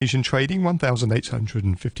Asian trading,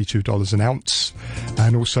 $1,852 an ounce.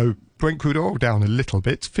 And also Brent crude oil down a little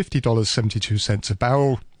bit, $50.72 a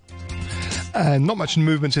barrel. And not much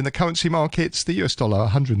movement in the currency markets. The US dollar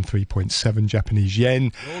 103.7 Japanese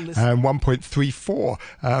yen and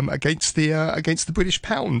 1.34 against the British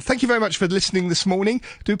pound. Thank you very much for listening this morning.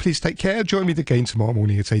 Do please take care. Join me again tomorrow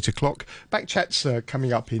morning at 8 o'clock. Backchat's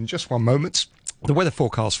coming up in just one moment. The weather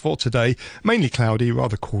forecast for today, mainly cloudy,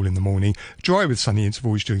 rather cool in the morning, dry with sunny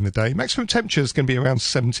intervals during the day. Maximum temperature is going to be around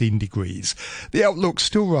 17 degrees. The outlook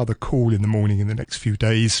still rather cool in the morning in the next few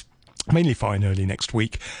days. Mainly fine early next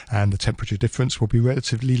week, and the temperature difference will be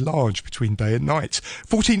relatively large between day and night.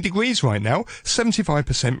 14 degrees right now,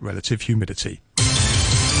 75% relative humidity.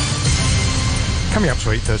 Coming up to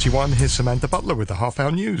 8:31, here's Samantha Butler with the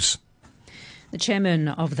half-hour news. The chairman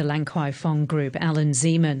of the Lan Kwai Fong Group, Alan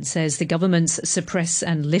Zeman, says the government's suppress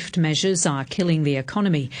and lift measures are killing the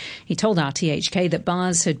economy. He told RTHK that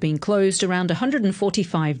bars had been closed around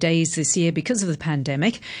 145 days this year because of the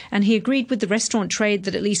pandemic, and he agreed with the restaurant trade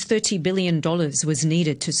that at least $30 billion was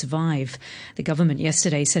needed to survive. The government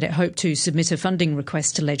yesterday said it hoped to submit a funding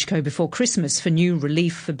request to LegCo before Christmas for new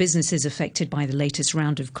relief for businesses affected by the latest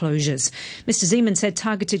round of closures. Mr. Zeman said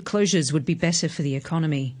targeted closures would be better for the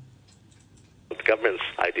economy. The government's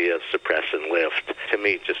idea of suppress and lift, to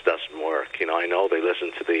me, just doesn't work. I know they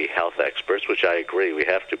listen to the health experts, which I agree we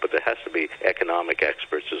have to, but there has to be economic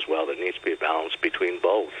experts as well. There needs to be a balance between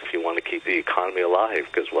both if you want to keep the economy alive,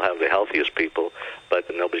 because we'll have the healthiest people, but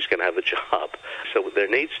nobody's going to have a job. So there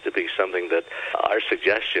needs to be something that our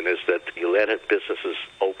suggestion is that you let businesses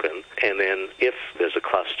open, and then if there's a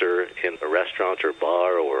cluster in a restaurant or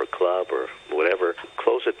bar or a club or whatever,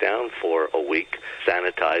 close it down for a week,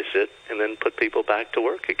 sanitize it, and then put people back to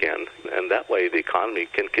work again. And that way the economy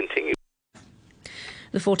can continue.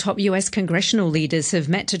 The four top US congressional leaders have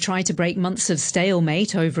met to try to break months of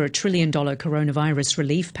stalemate over a $1 trillion coronavirus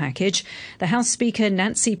relief package. The House Speaker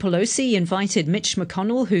Nancy Pelosi invited Mitch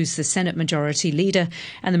McConnell, who's the Senate Majority Leader,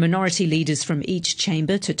 and the minority leaders from each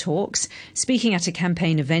chamber to talks. Speaking at a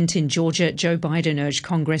campaign event in Georgia, Joe Biden urged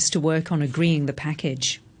Congress to work on agreeing the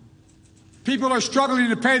package. People are struggling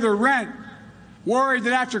to pay their rent, worried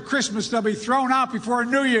that after Christmas they'll be thrown out before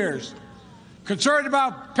New Year's. Concerned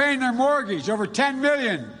about paying their mortgage, over $10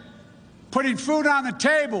 million. Putting food on the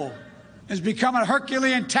table has become a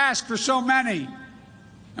Herculean task for so many.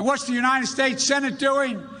 And what's the United States Senate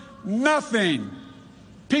doing? Nothing.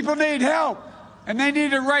 People need help, and they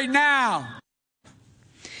need it right now.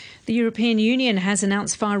 The European Union has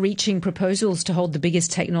announced far-reaching proposals to hold the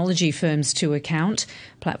biggest technology firms to account.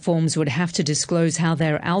 Platforms would have to disclose how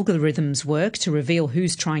their algorithms work to reveal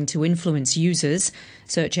who's trying to influence users.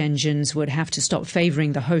 Search engines would have to stop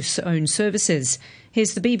favouring the host's own services.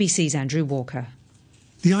 Here's the BBC's Andrew Walker.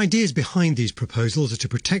 The ideas behind these proposals are to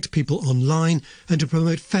protect people online and to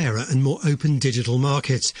promote fairer and more open digital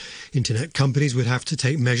markets. Internet companies would have to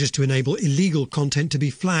take measures to enable illegal content to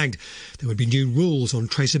be flagged. There would be new rules on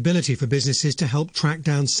traceability for businesses to help track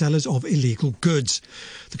down sellers of illegal goods.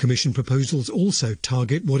 The Commission proposals also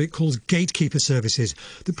target what it calls gatekeeper services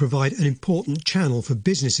that provide an important channel for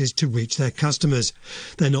businesses to reach their customers.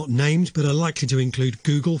 They're not named but are likely to include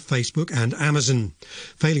Google, Facebook and Amazon.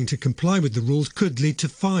 Failing to comply with the rules could lead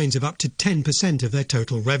to fines of up to 10% of their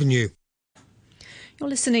total revenue. You're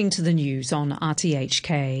listening to the news on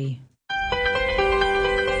RTHK.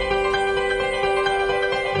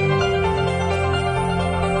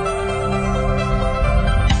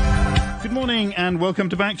 Good morning and welcome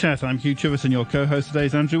to Backchat. I'm Hugh Chivers and your co-host today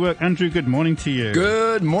is Andrew Work. Andrew, good morning to you.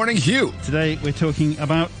 Good morning, Hugh. Today we're talking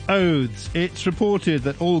about oaths. It's reported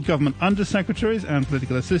that all government undersecretaries and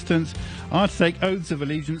political assistants are to take oaths of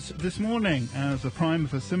allegiance this morning as a prime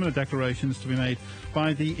for similar declarations to be made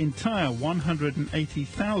by the entire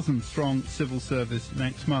 180,000 strong civil service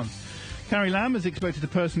next month. Carrie Lam is expected to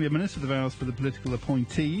personally administer the vows for the political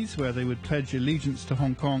appointees, where they would pledge allegiance to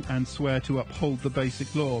Hong Kong and swear to uphold the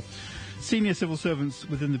basic law. Senior civil servants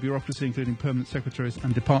within the bureaucracy, including permanent secretaries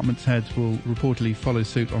and department heads, will reportedly follow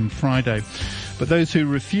suit on Friday. But those who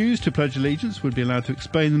refuse to pledge allegiance would be allowed to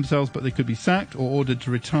explain themselves, but they could be sacked or ordered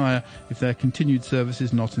to retire if their continued service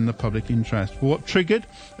is not in the public interest. What triggered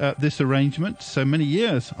this arrangement so many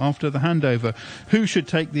years after the handover? Who should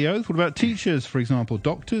take the oath? What about teachers, for example,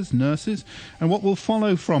 doctors, nurses? And what will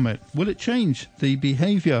follow from it? Will it change the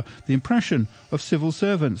behaviour, the impression of civil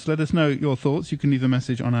servants? Let us know your thoughts. You can leave a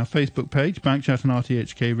message on our Facebook page, Backchat and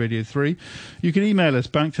RTHK Radio 3. You can email us,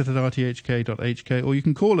 backchat@rthk.hk, or you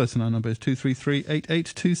can call us, and our number is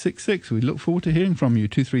 233-88266. We look forward to hearing from you,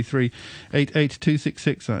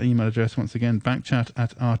 233-88266, our email address, once again,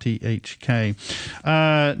 backchat@rthk.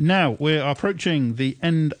 Now, we're approaching the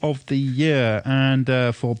end of the year, and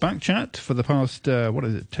for Backchat, for the past,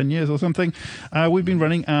 10 years or something, we've been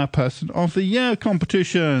running our Person of the Year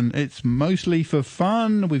competition. It's mostly for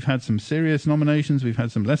fun. We've had some serious nominations. We've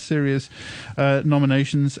had some less serious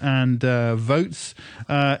nominations and votes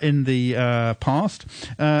in the past.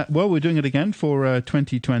 Well, we're doing it again for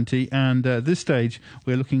 2020, and at this stage,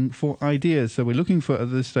 we're looking for ideas. So we're looking for,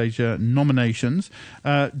 at this stage, nominations.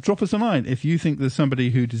 Drop us a line if you think there's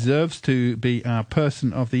somebody who deserves to be our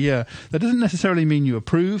Person of the Year. That doesn't necessarily mean you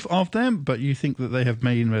approve of them, but you think that they have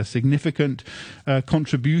made a significant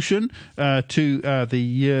contribution to the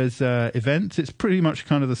year's events. It's pretty much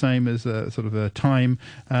kind of the same as sort of a Time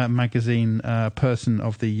magazine Person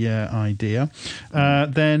of the Year idea.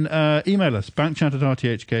 Then email us,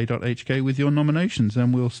 backchat@rthk.hk, with your nominations,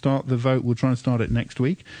 and we'll start the vote. We'll try and start it next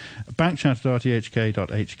week.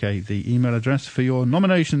 Backchat@rthk.hk, the email address for your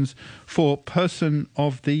nominations for Person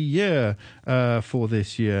of the Year for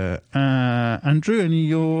this year. Andrew, any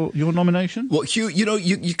your nomination? Well, Hugh,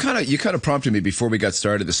 you kind of prompted me before we got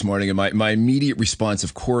started this morning, and my immediate response,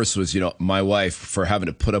 of course, was my wife for having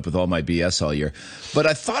to put up with all my BS all year. But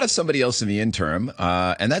I thought of somebody else in the interim,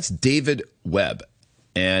 and that's David Webb.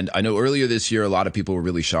 And I know earlier this year, a lot of people were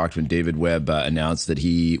really shocked when David Webb announced that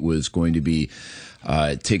he was going to be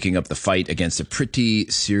taking up the fight against a pretty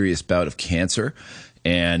serious bout of cancer,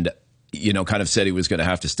 and kind of said he was going to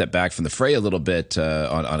have to step back from the fray a little bit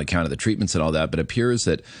on account of the treatments and all that. But it appears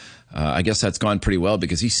that I guess that's gone pretty well,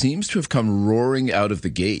 because he seems to have come roaring out of the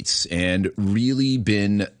gates and really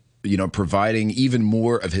been, providing even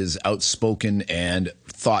more of his outspoken and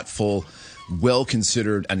thoughtful,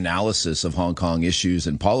 well-considered analysis of Hong Kong issues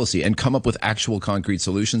and policy, and come up with actual concrete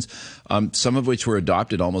solutions, some of which were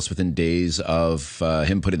adopted almost within days of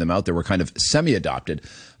him putting them out there, were kind of semi-adopted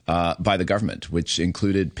by the government, which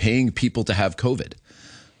included paying people to have COVID.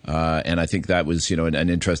 And I think that was, an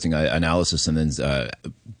interesting analysis, and then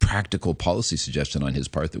practical policy suggestion on his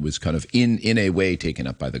part that was kind of in a way taken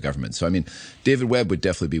up by the government. So, David Webb would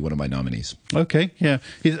definitely be one of my nominees. Okay, yeah.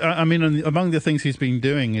 Among the things he's been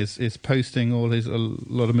doing is posting a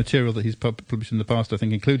lot of material that he's published in the past, I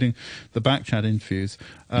think, including the Backchat interviews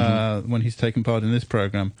when he's taken part in this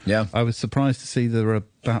program. Yeah. I was surprised to see there are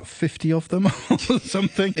about 50 of them or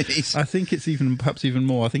something. I think it's perhaps even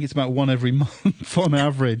more. I think it's about one every month on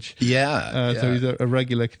average. Yeah. So he's a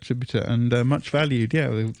regular contributor and much valued.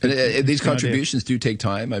 Yeah. And these contributions do take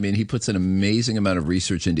time. He puts an amazing amount of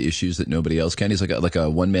research into issues that nobody else can. He's like a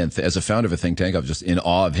one-man. As a founder of a think tank, I'm just in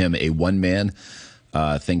awe of him. A one-man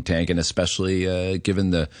think tank, and especially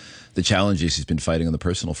given the challenges he's been fighting on the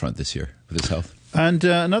personal front this year with his health. And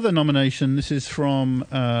another nomination. This is from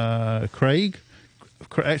Craig,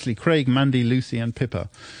 Mandy, Lucy and Pippa,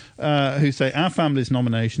 who say, our family's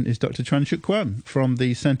nomination is Dr. Chuang Shuk Kwan from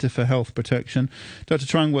the Centre for Health Protection. Dr.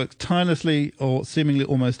 Chuang works tirelessly, or seemingly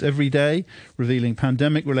almost every day, revealing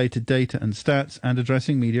pandemic-related data and stats and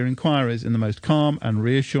addressing media inquiries in the most calm and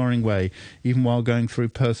reassuring way, even while going through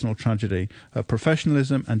personal tragedy. Her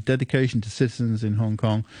professionalism and dedication to citizens in Hong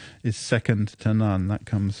Kong is second to none. That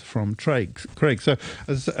comes from Craig.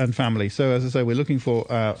 And family. So, as I say, we're looking for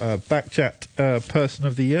a Backchat Person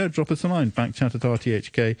of the Year. Drop us a line,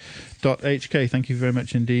 backchat@rthk.hk. Thank you very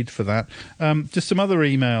much indeed for that. Just some other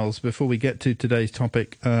emails before we get to today's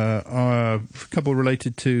topic. A couple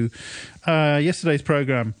related to yesterday's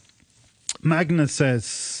programme. Magnus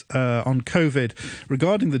says on COVID,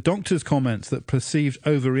 regarding the doctor's comments that perceived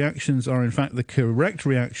overreactions are in fact the correct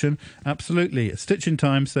reaction, absolutely. A stitch in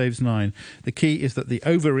time saves 9. The key is that the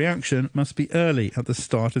overreaction must be early, at the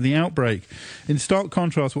start of the outbreak. In stark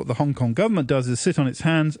contrast, what the Hong Kong government does is sit on its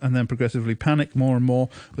hands and then progressively panic more and more,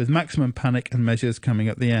 with maximum panic and measures coming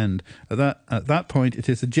at the end. At that point, it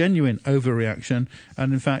is a genuine overreaction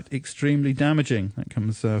and in fact extremely damaging. That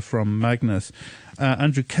comes from Magnus.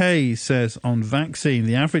 Andrew Kay says on vaccine,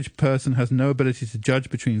 the average person has no ability to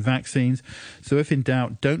judge between vaccines, so if in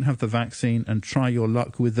doubt, don't have the vaccine and try your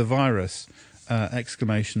luck with the virus.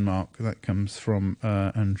 Exclamation mark. That comes from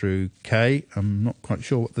Andrew Kay. I'm not quite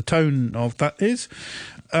sure what the tone of that is.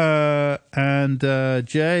 And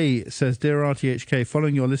Jay says, Dear RTHK,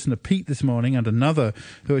 following your listener Pete this morning and another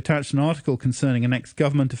who attached an article concerning an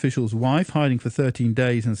ex-government official's wife hiding for 13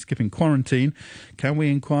 days and skipping quarantine, can we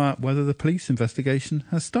inquire whether the police investigation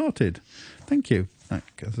has started? Thank you. That,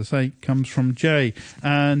 as I say, comes from Jay.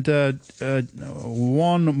 And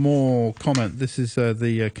one more comment. This is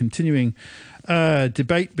the continuing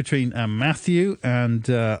debate between Matthew and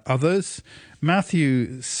others.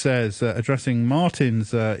 Matthew says, addressing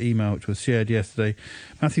Martin's email, which was shared yesterday,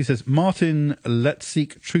 Matthew says, Martin, let's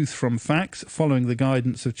seek truth from facts, following the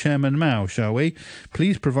guidance of Chairman Mao, shall we?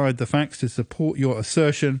 Please provide the facts to support your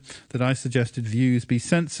assertion that I suggested views be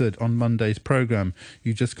censored on Monday's programme.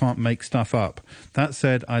 You just can't make stuff up. That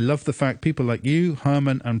said, I love the fact people like you,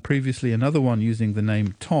 Herman, and previously another one using the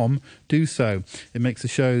name Tom, do so. It makes the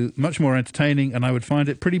show much more entertaining, and I would find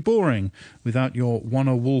it pretty boring without your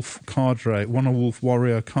Wolf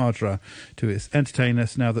warrior cadre to entertain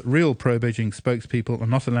us now that real pro-Beijing spokespeople are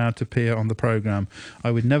not allowed to appear on the programme.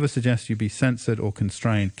 I would never suggest you be censored or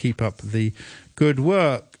constrained. Keep up the good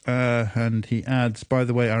work. And he adds, by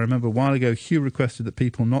the way, I remember a while ago Hugh requested that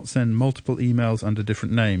people not send multiple emails under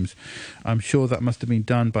different names. I'm sure that must have been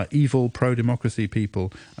done by evil pro-democracy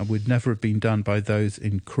people and would never have been done by those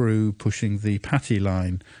in crew pushing the party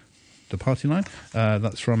line.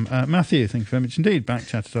 That's from Matthew. Thank you very much indeed.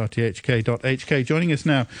 Backchat at rthk.hk. Joining us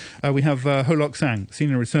now, we have Ho Lok Sang,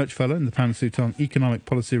 Senior Research Fellow in the Pan Sutong Economic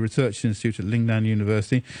Policy Research Institute at Lingnan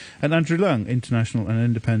University, and Andrew Leung, International and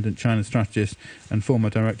Independent China Strategist and former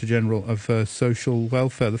Director General of Social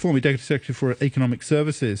Welfare. The former Deputy Secretary for Economic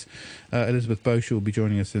Services, Elizabeth Bosch, will be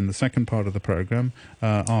joining us in the second part of the programme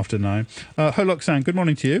after 9. Ho Lok Sang, good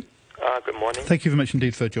morning to you. Good morning. Thank you very much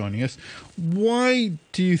indeed for joining us. Why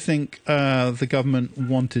do you think the government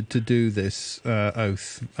wanted to do this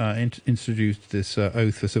oath, introduced this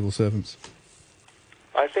oath for civil servants?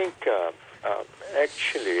 I think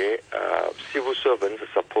actually civil servants are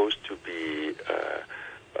supposed to be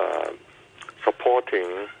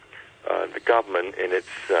supporting the government in its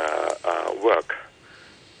work.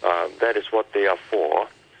 That is what they are for.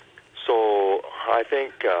 So I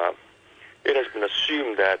think it has been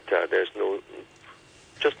assumed that there's no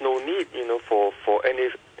need, for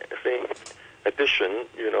anything addition,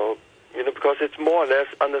 because it's more or less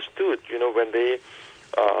understood, when they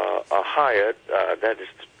are hired, that is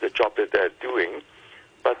the job that they're doing.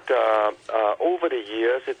 But over the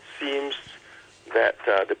years, it seems that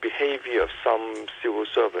the behavior of some civil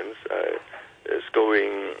servants is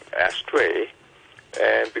going astray,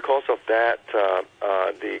 and because of that,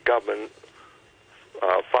 the government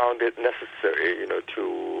found it necessary,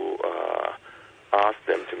 to ask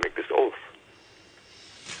them to make this oath.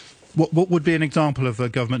 What would be an example of a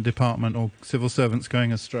government department or civil servants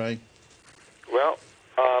going astray? Well,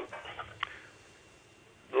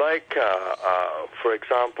 for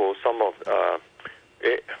example,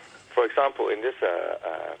 in this,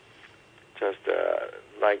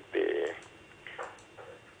 like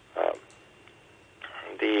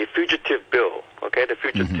the fugitive bill. Okay, the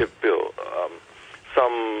fugitive bill.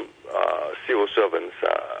 Some civil servants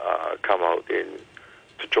come out to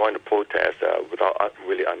join the protest without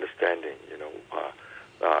really understanding,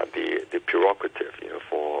 the prerogative,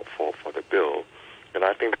 for the bill. And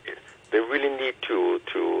I think they really need to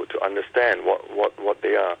understand what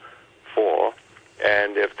they are for.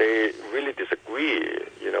 And if they really disagree,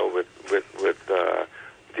 with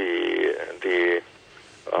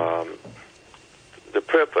the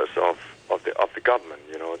purpose of the government,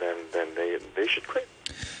 then they should quit.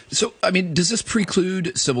 So, I mean, does this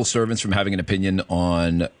preclude civil servants from having an opinion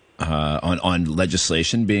on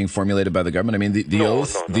legislation being formulated by the government? I mean, the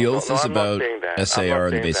oath is about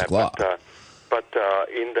SAR, the basic law. But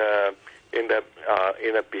in the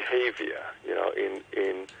behavior,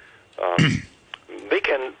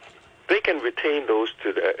 they can retain those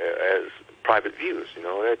as private views.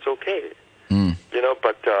 It's okay.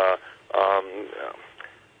 But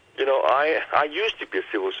I used to be a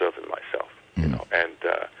civil servant myself.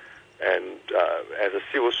 And as a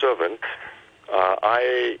civil servant,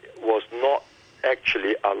 I was not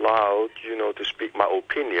actually allowed, to speak my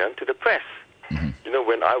opinion to the press.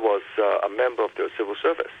 When I was a member of the civil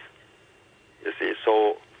service, you see.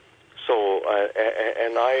 So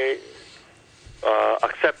and I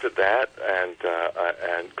accepted that and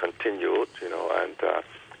continued, and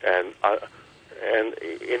in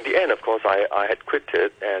the end, of course, I had quit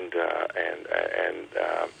it, and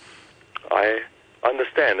I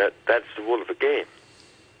understand that that's the rule of the game.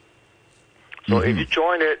 So if you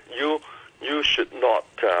join it, you should not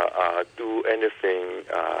do anything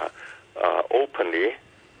openly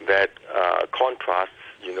that contrasts,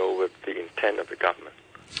 with the intent of the government.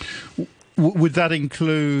 Would that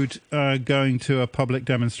include going to a public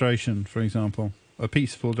demonstration, for example, a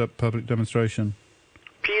peaceful public demonstration?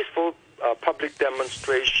 Peaceful public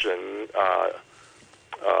demonstration.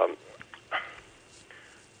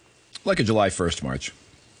 Like a July 1st march.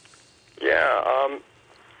 Yeah,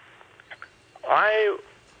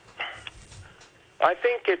 I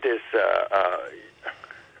think it is,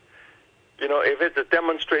 if it's a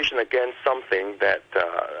demonstration against something that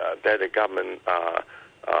the government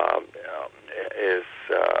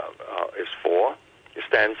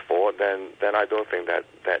stands for, then I don't think that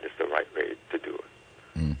is the right way to do it.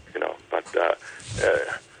 But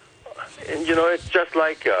it's just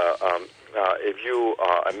like if you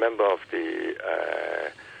are a member of the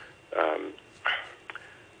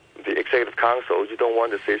Executive Council, you don't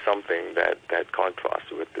want to say something that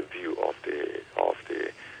contrasts with the view of the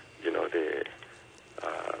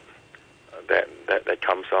that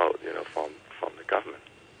comes out from the government.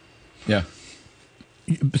 Yeah.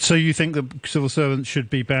 So you think that civil servants should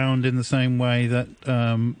be bound in the same way that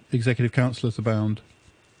executive councillors are bound?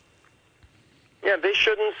 Yeah, they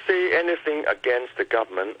shouldn't say anything against the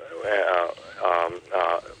government.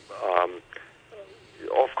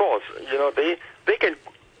 Of course, they can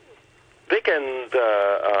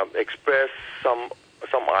express some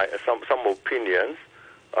opinions,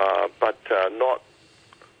 but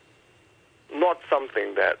not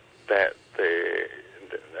something that the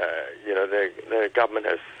government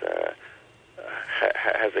has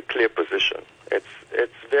a clear position. It's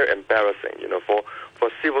very embarrassing, for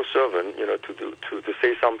a civil servant, to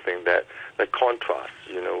say something that contrasts,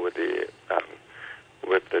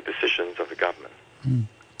 with the decisions of the government. Mm.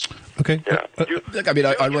 Okay. Yeah. You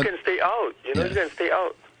can stay out. You can stay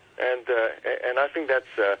out, and I think that's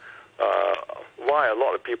why a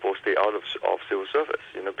lot of people stay out of civil service.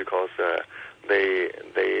 Because they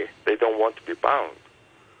don't want to be bound.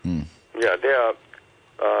 Mm. Yeah, they are.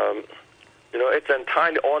 It's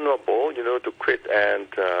entirely honorable, to quit and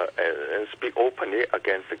speak openly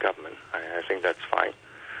against the government. I think that's fine.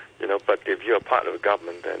 But if you're a part of the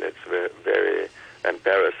government, then it's very, very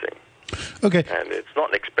embarrassing. Okay. And it's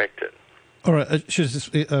not expected. All right. Should I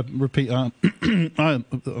just repeat?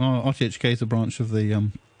 RTHK is a branch of the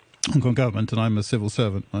Hong Kong government, and I'm a civil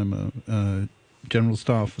servant. I'm a general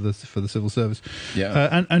staff for the civil service. Yeah.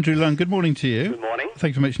 And Andrew Lung, good morning to you. Good morning.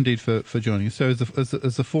 Thank you very much indeed for joining us. So,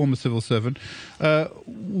 as a former civil servant,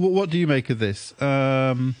 what do you make of this?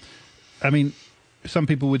 I mean, some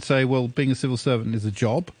people would say, well, being a civil servant is a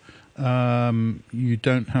job. You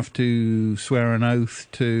don't have to swear an oath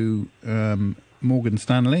to Morgan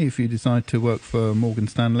Stanley if you decide to work for Morgan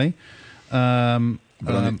Stanley.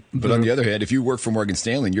 But on the other hand, if you work for Morgan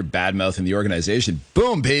Stanley and you're bad-mouthing the organization,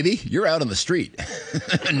 boom, baby, you're out on the street.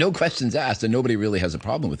 No questions asked, and nobody really has a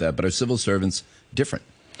problem with that. But are civil servants different?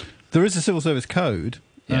 There is a civil service code,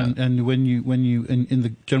 and when you in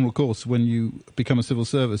the general course, when you become a civil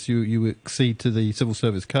service, you accede to the civil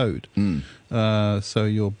service code. Mm. So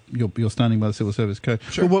you're standing by the civil service code.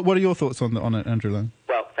 Sure. Well, what are your thoughts on it, Andrew Lung?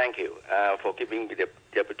 Well, thank you for giving me the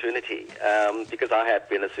opportunity, because I have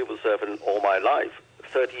been a civil servant all my life.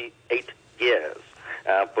 38 years,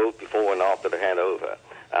 both before and after the handover,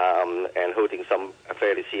 and holding some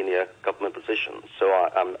fairly senior government positions. So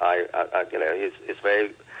it's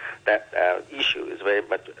very that issue is very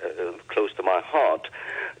much close to my heart.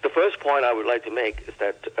 The first point I would like to make is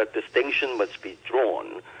that a distinction must be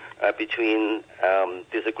drawn between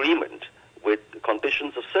disagreement with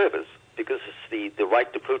conditions of service, because it's the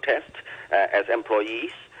right to protest as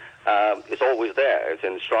employees. It's always there. It's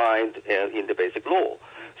enshrined in the basic law.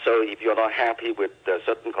 So if you're not happy with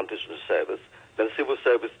certain conditions of service, then civil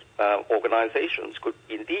service organizations could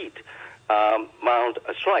indeed mount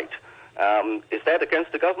a strike. Is that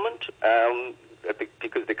against the government?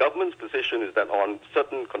 Because the government's position is that on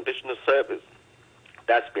certain conditions of service,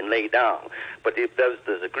 that's been laid down. But if there's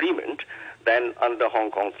disagreement, then under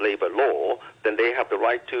Hong Kong's labor law, then they have the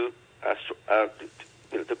right to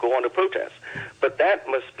go on a protest. But that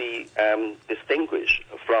must be distinguished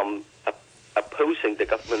from opposing the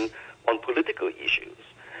government on political issues.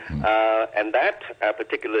 And that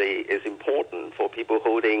particularly is important for people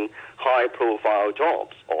holding high-profile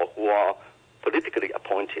jobs or who are politically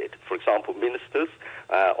appointed, for example, ministers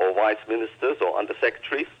or vice ministers or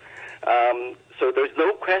undersecretaries. So there's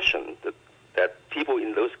no question that people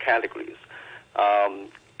in those categories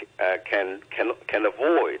can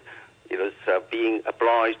avoid being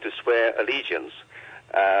obliged to swear allegiance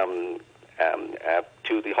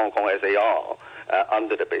to the Hong Kong SAR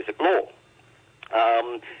under the basic law.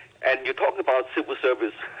 And you're talking about civil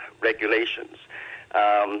service regulations.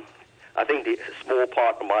 I think the small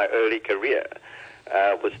part of my early career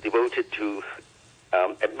was devoted to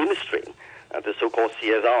administering the so-called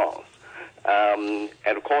CSRs.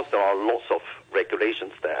 And of course, there are lots of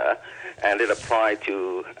regulations there, and it applies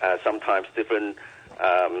to sometimes different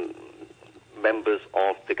members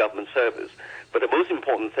of the government service. But the most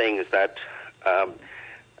important thing is that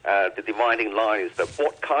the dividing line is that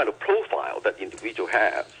what kind of profile that individual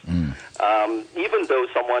has. Even though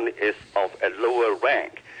someone is of a lower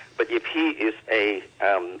rank, but if he is a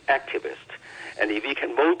activist, and if he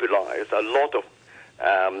can mobilize a lot of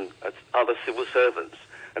other civil servants,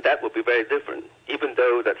 that would be very different. Even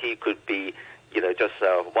though that he could be, just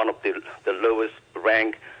one of the lowest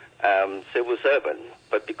rank civil servant,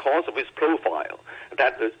 but because of his profile,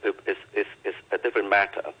 that is a different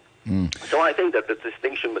matter. So I think that the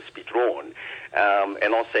distinction must be drawn,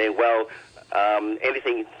 and not saying, well,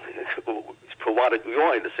 anything provided you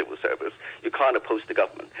are in the civil service, you can't oppose the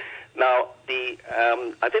government. Now,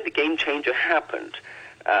 I think the game changer happened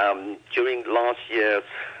during last year's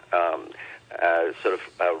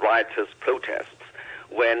riotous protests,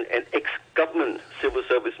 when an ex-government civil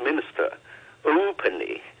service minister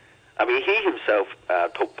openly, he himself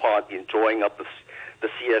took part in drawing up the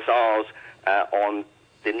CSRs on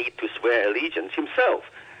the need to swear allegiance himself,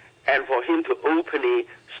 and for him to openly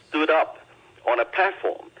stood up on a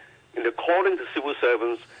platform calling the civil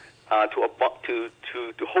servants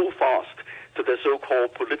to hold fast to their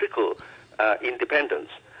so-called political independence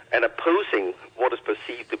and opposing what is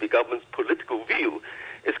perceived to be government's political view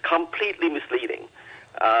is completely misleading,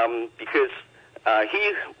 because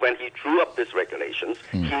when he drew up these regulations,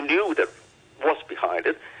 he knew that what's behind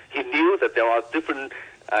it. He knew that there are different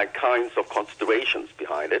kinds of considerations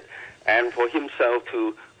behind it, and for himself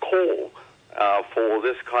to call for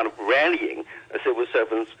this kind of rallying civil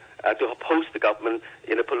servants to oppose the government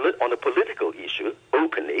on a political issue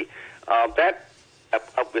openly, that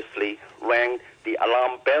obviously rang the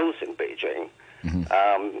alarm bells in Beijing,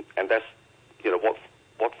 and that's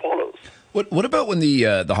what follows. What about when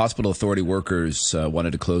the hospital authority workers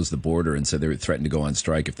wanted to close the border and said they were threatened to go on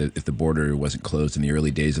strike if the border wasn't closed in the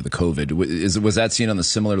early days of the COVID? Was that seen on the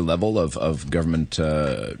similar level of government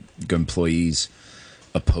employees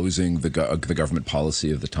opposing the government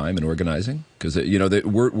policy of the time and organizing? Because the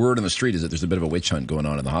word on the street is that there's a bit of a witch hunt going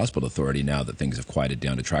on in the hospital authority now that things have quieted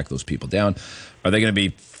down to track those people down. Are they going to be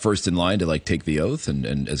first in line to take the oath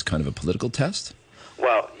and as kind of a political test?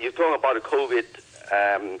 Well, you're talking about a COVID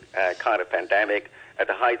kind of pandemic, at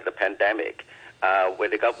the height of the pandemic, where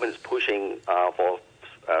the government is pushing for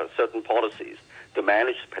certain policies to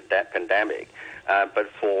manage the pandemic. But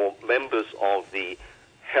for members of the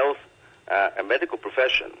health and medical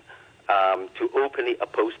profession to openly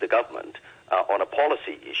oppose the government on a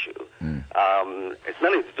policy issue, it's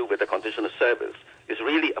nothing to do with the condition of service. It's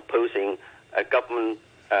really opposing a government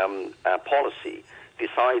policy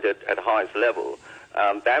decided at the highest level.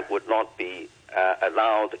 That would not be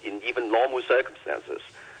allowed in even normal circumstances,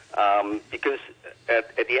 because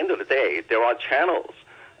at the end of the day, there are channels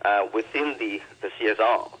within the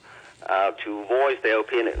CSR to voice their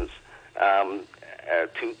opinions to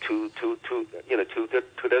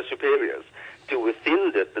their superiors, to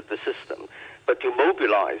within the system, but to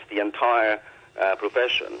mobilize the entire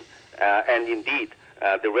profession and indeed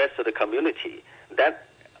the rest of the community. That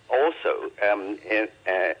also,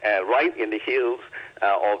 right in the heels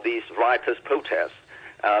of these riotous protests.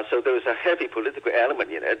 So there is a heavy political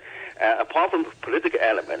element in it. Apart from the political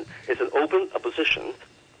element, it's an open opposition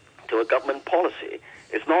to a government policy.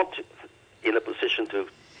 It's not in opposition to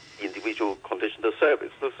individual conditions of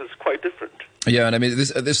service. This is quite different. Yeah, and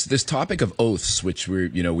this topic of oaths, which we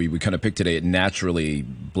kind of picked today, it naturally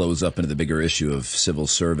blows up into the bigger issue of civil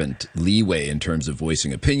servant leeway in terms of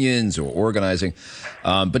voicing opinions or organizing.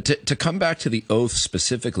 But to come back to the oath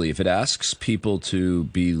specifically, if it asks people to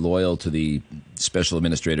be loyal to the special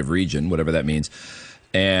administrative region, whatever that means,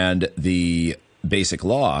 and the basic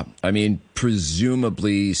law,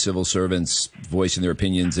 presumably civil servants voicing their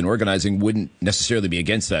opinions and organizing wouldn't necessarily be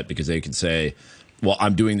against that, because they could say, well,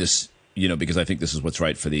 I'm doing this because I think this is what's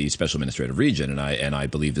right for the special administrative region, and I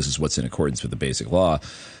believe this is what's in accordance with the basic law,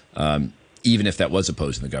 even if that was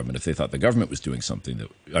opposing the government, if they thought the government was doing something that...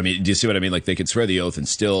 do you see what I mean? They could swear the oath and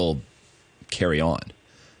still carry on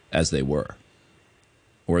as they were.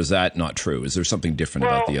 Or is that not true? Is there something different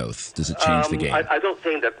about the oath? Does it change the game? I don't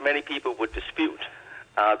think that many people would dispute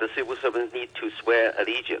the civil servants need to swear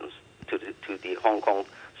allegiance to the Hong Kong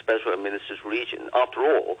Special Administrative Region. After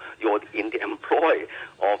all, you're in the employ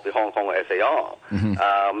of the Hong Kong SAR.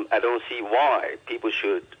 I don't see why people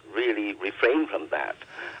should really refrain from that.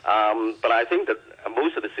 But I think that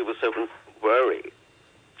most of the civil servants worry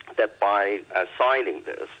that by signing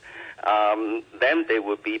this, then they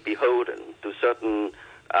would be beholden to certain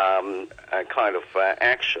kind of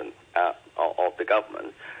action of the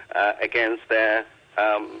government against their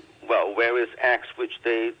various acts which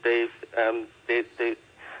they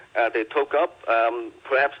they took up,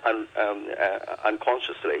 perhaps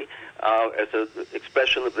unconsciously, as an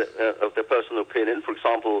expression of the personal opinion, for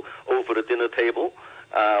example, over the dinner table,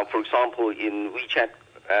 for example, in WeChat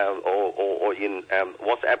or in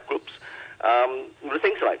WhatsApp groups,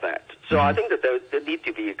 things like that. So I think that there need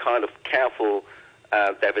to be a kind of careful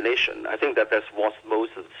definition. I think that's what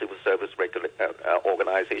most of the civil service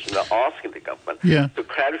organizations are asking the government to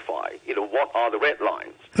clarify. What are the red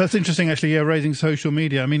lines? That's interesting, actually. Yeah, raising social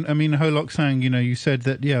media. I mean, Holok Sang, you said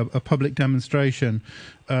that a public demonstration.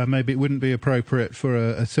 Maybe it wouldn't be appropriate for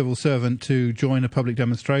a civil servant to join a public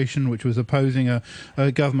demonstration which was opposing a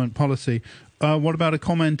government policy. What about a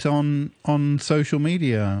comment on social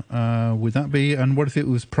media? Would that be? And what if it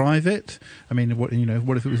was private? I mean, what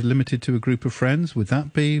if it was limited to a group of friends? Would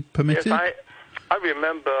that be permitted? Yes, I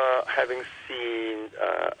remember having seen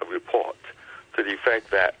a report to the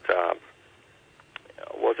effect that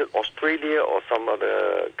was it Australia or some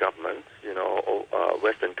other government,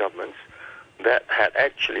 Western governments, that had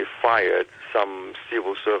actually fired some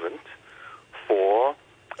civil servants for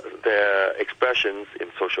their expressions in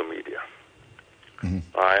social media. Mm-hmm.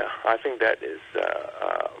 I think that is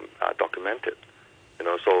documented,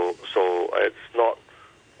 so it's not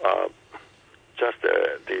just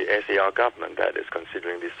the SAR government that is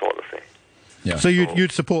considering this sort of thing. Yeah. So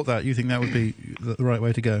you'd support that? You think that would be the right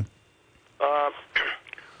way to go?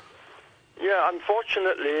 Yeah,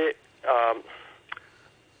 unfortunately,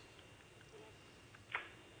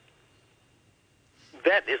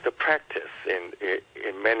 that is the practice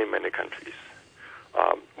in many countries.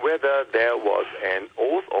 Whether there was an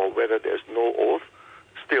oath or whether there's no oath,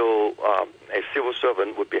 still a civil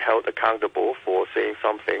servant would be held accountable for saying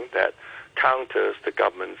something that counters the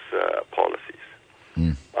government's policies.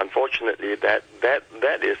 Mm. Unfortunately, that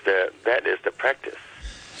is the practice.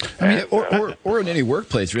 I mean, or in any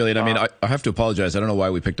workplace, really. And I mean, I have to apologize. I don't know why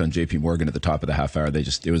we picked on J.P. Morgan at the top of the half hour.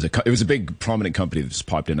 It was a big prominent company that just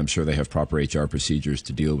popped in. I'm sure they have proper HR procedures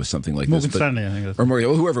to deal with something like Morgan this. Stanley, I think. Or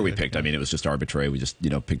whoever we picked. I mean, it was just arbitrary. We just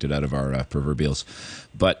picked it out of our proverbials.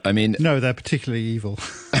 But I mean, no, they're particularly evil.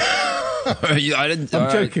 I'm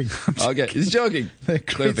joking. Okay, he's joking.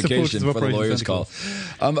 Clarification for the lawyer's call.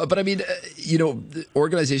 But I mean,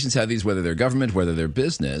 organizations have these, whether they're government, whether they're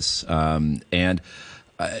business,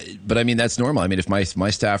 but I mean, that's normal. I mean, if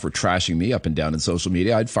my staff were trashing me up and down in social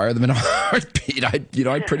media, I'd fire them in a heartbeat.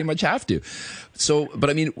 I'd pretty much have to. So,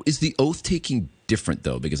 but I mean, is the oath taking different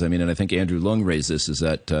though? Because I mean, and I think Andrew Lung raised this, is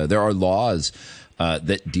that there are laws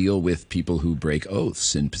that deal with people who break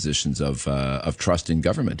oaths in positions of trust in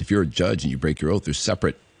government. If you're a judge and you break your oath, there's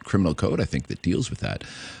separate criminal code, I think, that deals with that.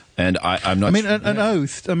 And I'm not. I mean, an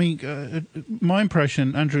oath. I mean, my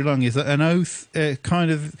impression, Andrew Lung, is that an oath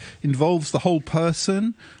kind of involves the whole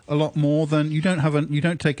person a lot more than you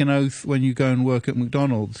don't take an oath when you go and work at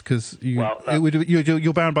McDonald's because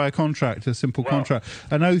you're bound by a contract, a simple contract.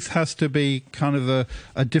 An oath has to be kind of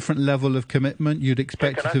a different level of commitment. You'd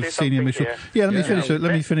expect it of senior official. Yeah, let me finish.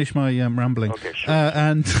 Let me finish my rambling. Okay, sure.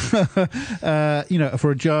 And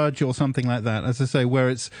for a judge or something like that, as I say, where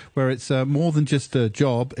it's more than just a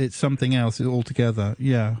job, it's something else altogether.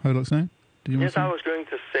 Yeah, Holok Sang? Yes, I was going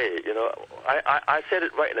to say, I said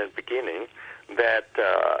it right in the beginning that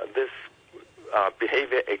this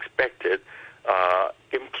behavior expected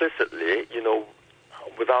implicitly,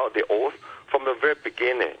 without the oath from the very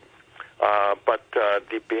beginning. But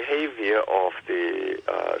the behavior of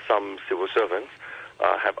some civil servants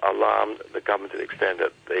have alarmed the government to the extent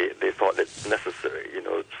that they thought it necessary,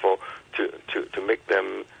 to make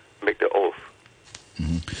them make the oath.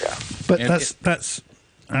 Mm-hmm. Yeah. But that's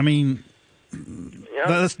I mean,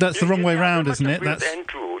 that's the wrong way round, isn't it? That's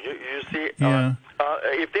Andrew. You see,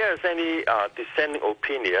 if there is any dissenting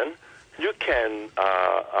opinion, you can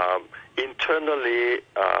internally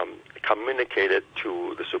communicate it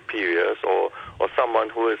to the superiors or someone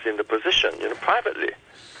who is in the position, privately.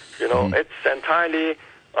 It's entirely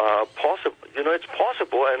possible. It's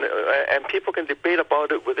possible, and people can debate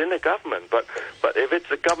about it within the government. But if it's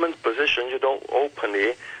the government's position, you don't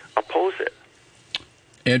openly oppose it.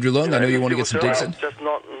 Andrew Lung, I know you want to get some digs in. It's just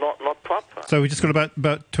not proper. So we just got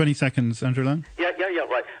about 20 seconds, Andrew Lung. Yeah,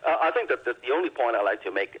 right. I think that the only point I like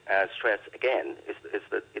to make stress again is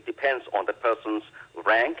that it depends on the person's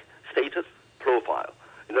rank, status, profile.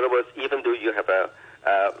 In other words, even though you have a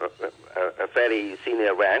fairly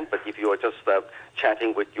senior rank, but if you are just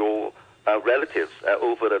chatting with your relatives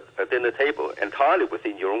over the dinner table, entirely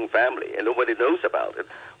within your own family, and nobody knows about it,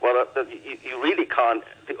 well, you really can't.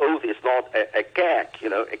 The oath is not a gag,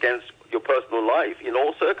 against your personal life in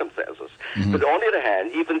all circumstances. Mm-hmm. But on the other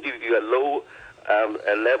hand, even if you're low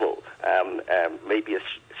level, maybe a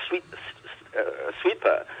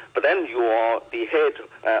sweeper, but then you are the head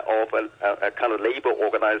of a kind of labor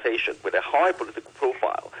organization with a high political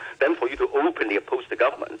profile. Then for you to openly oppose the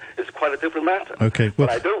government is quite a different matter. Okay, well,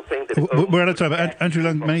 but I don't think that we're out of time. But Andrew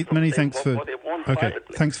Leung, many thanks for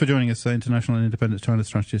thanks for joining us, International and Independent China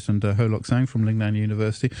strategist and Ho Lok Sang from Lingnan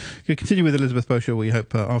University. You continue with Elizabeth Boshaw, we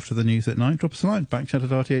hope, after the news at 9. Drop us a line,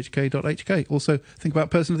 backchat@rthk.hk. Also, think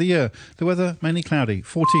about Person of the Year. The weather, mainly cloudy,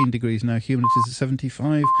 14 degrees now, humidity is at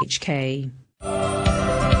 75. HK.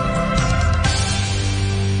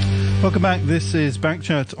 Welcome back. This is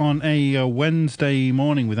Backchat on a Wednesday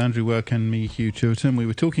morning with Andrew Work and me, Hugh Chilton. We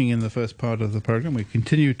were talking in the first part of the programme. We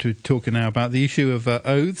continue to talk now about the issue of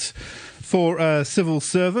oaths for civil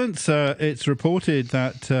servants. It's reported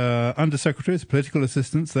that undersecretaries, political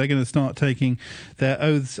assistants, they're going to start taking their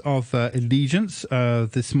oaths of allegiance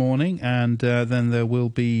this morning, and then there will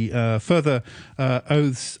be further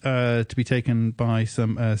oaths to be taken by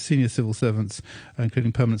some senior civil servants,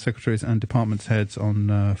 including permanent secretaries and department heads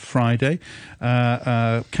on Friday.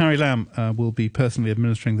 Carrie Lam will be personally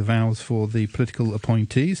administering the vows for the political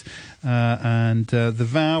appointees, and the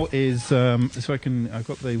vow is I've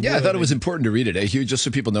got the I thought it was important to read it, Hugh, just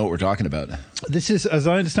so people know what we're talking about. This is, as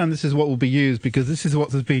I understand, this is what will be used, because this is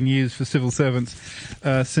what has been used for civil servants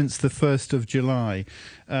since the 1st of July.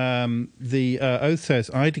 The oath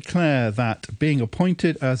says, I declare that being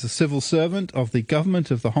appointed as a civil servant of the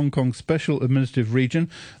government of the Hong Kong Special Administrative Region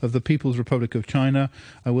of the People's Republic of China,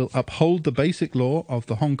 I will uphold the basic law of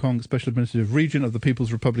the Hong Kong Special Administrative Region of the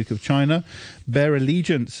People's Republic of China, bear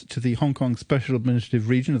allegiance to the Hong Kong Special Administrative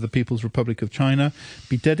Region of the People's Republic of China,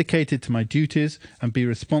 be dedicated to my duties, and be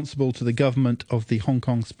responsible to the government of the Hong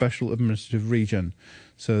Kong Special Administrative Region.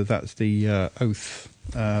 So that's the oath.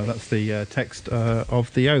 That's the text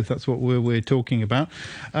of the oath. That's what we're talking about.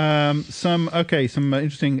 Some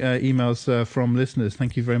interesting emails from listeners.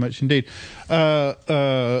 Thank you very much indeed.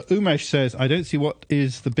 Umesh says, I don't see what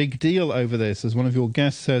is the big deal over this. As one of your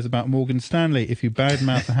guests says about Morgan Stanley, if you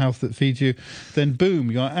badmouth the house that feeds you, then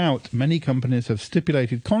boom, you're out. Many companies have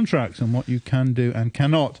stipulated contracts on what you can do and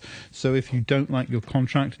cannot. So if you don't like your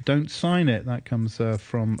contract, don't sign it. That comes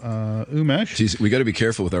from Umesh. Jeez, we got to be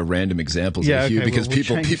careful with our random examples, Hugh, because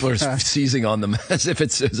people are seizing on them as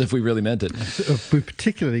if we really meant it. We're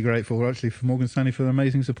particularly grateful, actually, for Morgan Stanley for their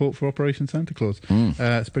amazing support for Operation Santa Claus,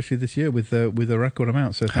 especially this year with a record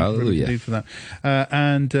amount. So thank you really indeed for that.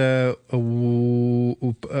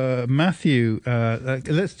 Matthew,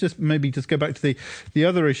 let's just go back to the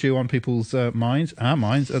other issue on people's minds. Our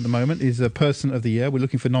minds at the moment is a Person of the Year. We're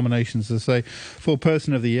looking for nominations, as I say, for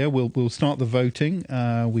Person of the Year. We'll start the voting.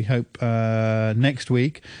 We hope next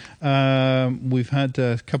week. We've had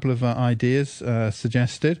a couple of ideas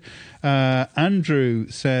suggested. Andrew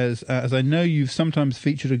says, as I know you've sometimes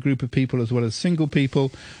featured a group of people as well as single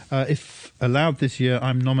people, if allowed this year,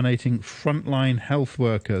 I'm nominating frontline health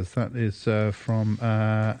workers. That is from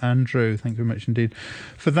Andrew. Thank you very much indeed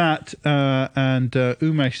for that. And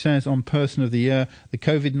Umesh says, on Person of the Year, the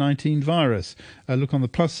COVID-19 virus. Look on the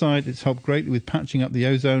plus side, it's helped greatly with patching up the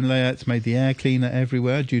ozone layer. It's made the air cleaner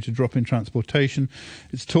everywhere due to drop in transportation.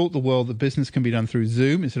 It's taught the world that business can be done through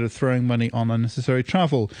Zoom instead of throwing money on unnecessary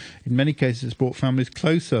travel. In many cases, it's brought families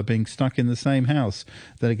closer, being stuck in the same house.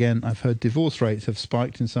 Then again, I've heard divorce rates have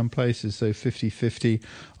spiked in some places, so 50-50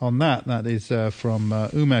 on that. That is from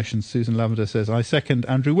Umesh. And Susan Lavender says, I second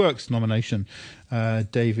Andrew Work's nomination.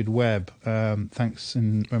 David Webb, thanks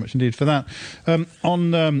very much indeed for that.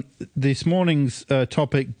 On this morning's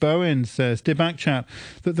topic, Bowen says, Dear Backchat,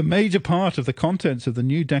 that the major part of the contents of the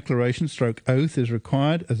new declaration oath is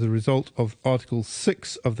required as a result of Article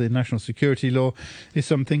 6 of the National Security Law is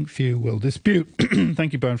something few will dispute.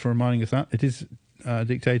 Thank you, Bowen, for reminding us that. It is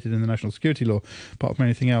dictated in the National Security Law, apart from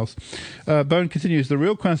anything else. Bowen continues, the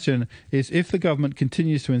real question is if the government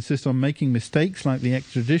continues to insist on making mistakes like the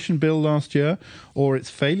extradition bill last year, or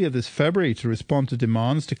its failure this February to respond to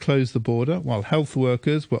demands to close the border while health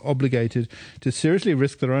workers were obligated to seriously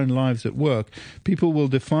risk their own lives at work, people will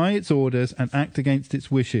defy its orders and act against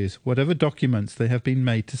its wishes, whatever documents they have been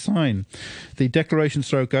made to sign. The declaration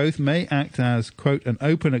oath may act as, quote, an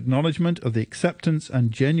open acknowledgement of the acceptance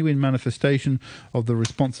and genuine manifestation of the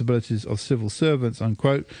responsibilities of civil servants,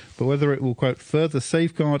 unquote, but whether it will, quote, further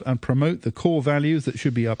safeguard and promote the core values that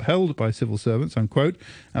should be upheld by civil servants, unquote,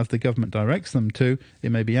 as the government directs them to,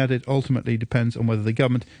 it may be added, ultimately depends on whether the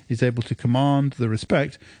government is able to command the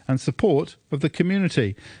respect and support of the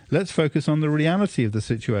community. Let's focus on the reality of the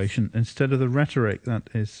situation instead of the rhetoric. That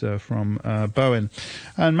is from Bowen.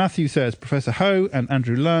 And Matthew says, Professor Ho and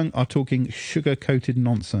Andrew Leung are talking sugar-coated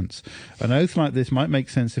nonsense. An oath like this might make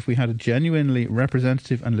sense if we had a genuinely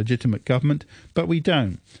representative and legitimate government, but we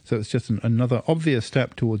don't. So it's just another obvious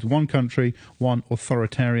step towards one country, one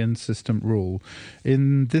authoritarian system rule.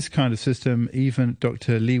 In this kind of system, even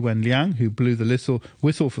Dr. Li Wenliang, who blew the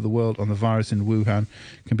whistle for the world on the virus in Wuhan,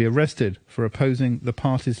 can be arrested for opposing the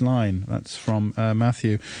party's line. That's from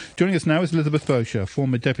Matthew. Joining us now is Elizabeth Bosher,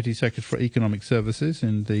 former Deputy Secretary for Economic Services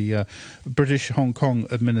in the British Hong Kong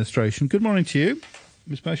administration. Good morning to you,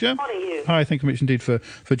 Ms. Bosher. Good morning, you. Hi, thank you very much indeed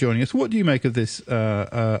for joining us. What do you make of this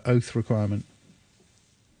oath requirement?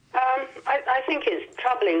 I think it's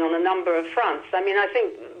troubling on a number of fronts. I mean, I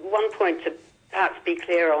think one point to perhaps be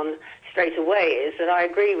clear on straight away is that I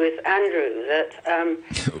agree with Andrew that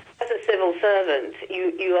as a civil servant,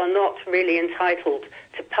 you are not really entitled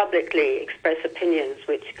to publicly express opinions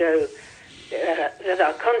which go that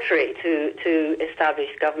are contrary to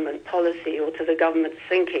established government policy or to the government's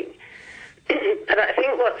thinking. And I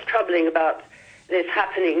think what's troubling about this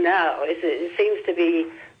happening now is that it seems to be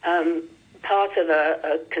part of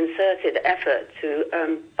a concerted effort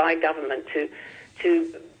by government to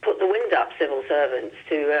put the wind up civil servants,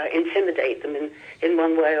 to intimidate them in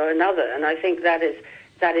one way or another. And I think that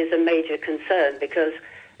is a major concern, because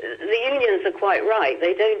the unions are quite right.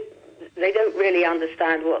 They don't really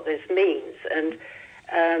understand what this means, and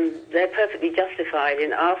they're perfectly justified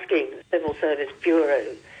in asking the Civil Service Bureau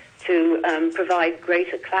to provide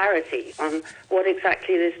greater clarity on what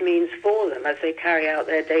exactly this means for them as they carry out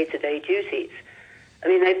their day-to-day duties. I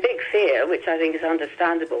mean, their big fear, which I think is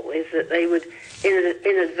understandable, is that they would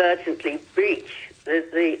inadvertently breach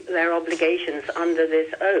their obligations under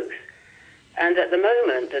this oath. And at the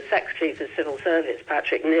moment, the Secretary for Civil Service,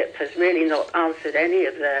 Patrick Nip, has really not answered any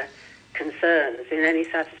of their concerns in any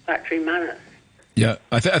satisfactory manner. Yeah,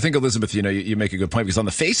 I think, Elizabeth, you make a good point, because on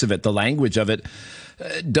the face of it, the language of it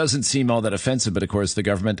doesn't seem all that offensive. But of course, the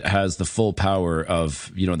government has the full power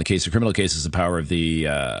of, in the case of criminal cases, the power of the,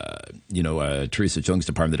 Teresa Chung's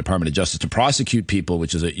department, the Department of Justice, to prosecute people,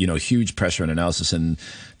 which is a huge pressure and analysis. And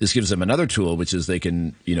this gives them another tool, which is they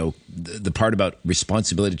can, the part about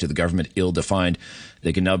responsibility to the government ill-defined.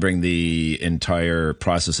 They can now bring the entire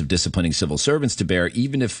process of disciplining civil servants to bear,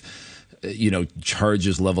 even if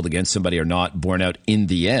charges leveled against somebody are not borne out in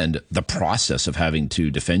the end. The process of having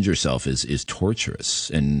to defend yourself is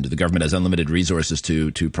torturous, and the government has unlimited resources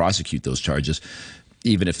to prosecute those charges,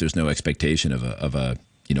 even if there's no expectation of a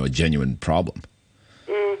genuine problem.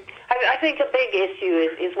 I think a big issue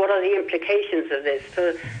is what are the implications of this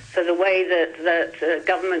for the way that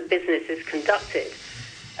government business is conducted.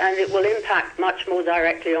 And it will impact much more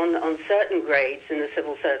directly on certain grades in the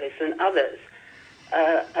civil service than others.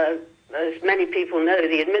 As many people know,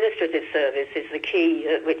 the administrative service is the key,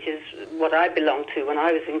 which is what I belonged to when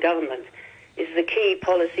I was in government, is the key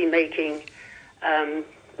policy-making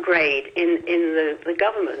grade in the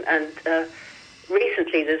government. And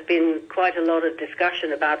recently there's been quite a lot of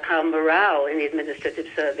discussion about how morale in the administrative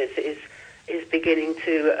service is beginning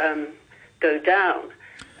to go down.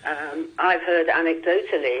 I've heard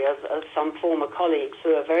anecdotally of some former colleagues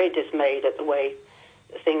who are very dismayed at the way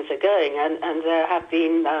things are going, and there have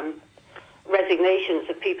been resignations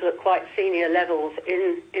of people at quite senior levels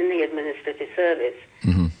in the administrative service.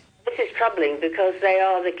 Mm-hmm. This is troubling because they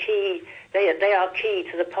are the key. They are key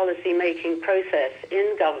to the policy-making process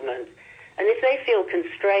in government. And if they feel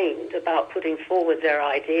constrained about putting forward their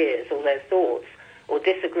ideas or their thoughts or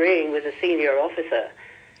disagreeing with a senior officer,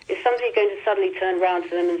 is somebody going to suddenly turn around to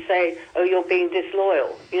them and say, "Oh, you're being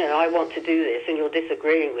disloyal. I want to do this, and you're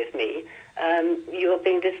disagreeing with me. You're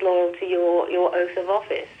being disloyal to your oath of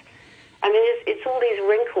office." I mean, it's all these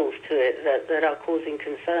wrinkles to it that are causing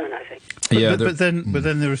concern, I think. But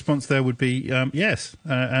then the response there would be yes,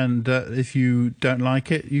 and if you don't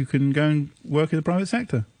like it, you can go and work in the private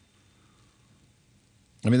sector.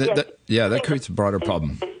 I mean, that creates a broader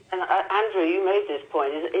problem. And Andrew, you made this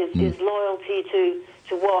point: is loyalty to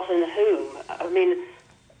what and whom? I mean,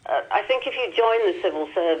 I think if you join the civil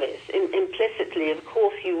service, implicitly, of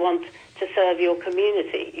course, you want to serve your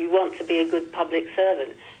community. You want to be a good public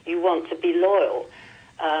servant. You want to be loyal.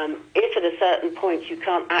 If at a certain point you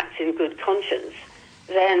can't act in good conscience,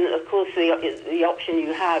 then, of course, the option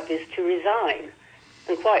you have is to resign.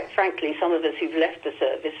 And quite frankly, some of us who've left the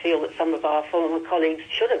service feel that some of our former colleagues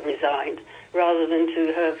should have resigned rather than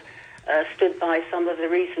to have stood by some of the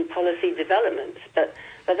recent policy developments. But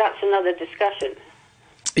that's another discussion.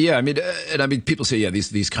 Yeah, I mean, people say,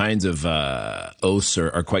 these kinds of oaths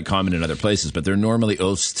are quite common in other places, but they're normally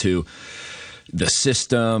oaths to the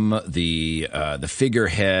system, the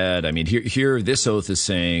figurehead. I mean, here, this oath is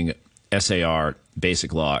saying, SAR,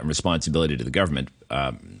 basic law, and responsibility to the government.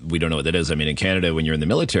 We don't know what that is. I mean, in Canada, when you're in the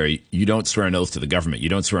military, you don't swear an oath to the government. You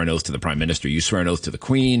don't swear an oath to the Prime Minister. You swear an oath to the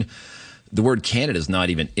Queen. The word Canada is not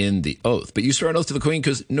even in the oath. But you swear an oath to the Queen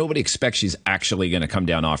because nobody expects she's actually going to come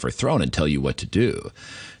down off her throne and tell you what to do.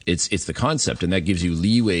 It's the concept, and that gives you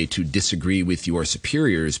leeway to disagree with your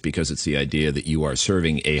superiors because it's the idea that you are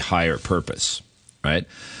serving a higher purpose, right?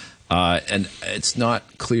 And it's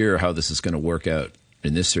not clear how this is going to work out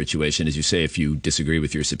in this situation. As you say, if you disagree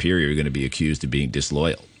with your superior, you're going to be accused of being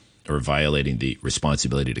disloyal or violating the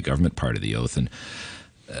responsibility to government part of the oath. And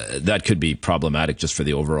that could be problematic just for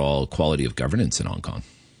the overall quality of governance in Hong Kong.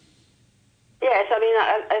 Yes, I mean,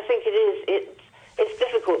 I think it is. It's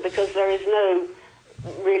difficult because there is no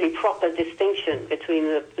really proper distinction between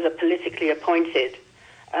the politically appointed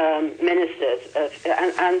ministers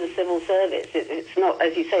and the civil service. It's not,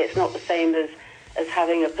 as you say, it's not the same as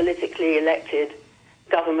having a politically elected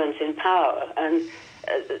government in power. And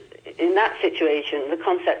in that situation, the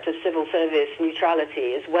concept of civil service neutrality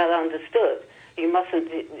is well understood. You mustn't,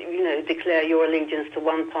 declare your allegiance to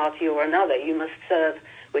one party or another. You must serve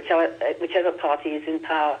whichever party is in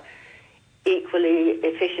power equally,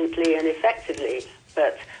 efficiently, and effectively.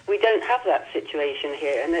 But we don't have that situation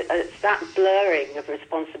here, and it's that blurring of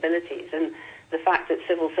responsibilities and the fact that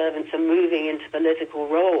civil servants are moving into political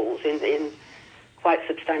roles in quite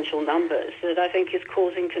substantial numbers that I think is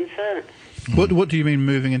causing concern. What do you mean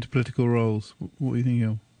moving into political roles? What are you thinking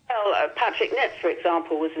of? Well, Patrick Nitz, for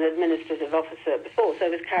example, was an administrative officer before, so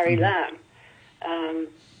was Carrie Lam.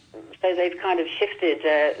 So they've kind of shifted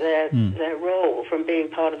their role from being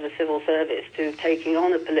part of the civil service to taking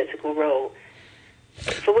on a political role,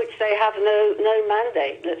 for which they have no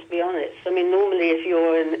mandate, let's be honest. I mean, normally if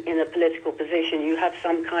you're in a political position, you have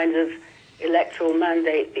some kind of electoral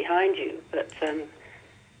mandate behind you, but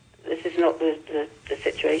this is not the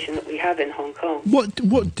situation that we have in Hong Kong.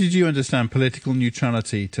 What did you understand political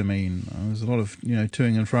neutrality to mean? There's a lot of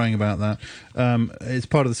toing and froing about that. It's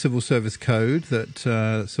part of the Civil Service Code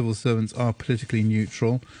that civil servants are politically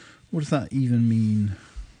neutral. What does that even mean?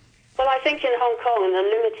 Well, I think in Hong Kong, in a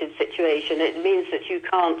limited situation, it means that you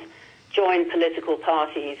can't join political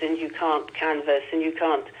parties and you can't canvass and you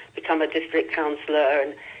can't become a district councillor.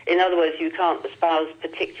 And in other words, you can't espouse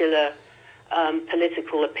particular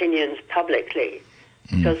political opinions publicly,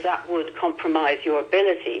 because that would compromise your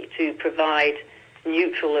ability to provide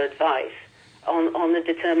neutral advice on the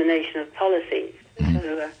determination of policy.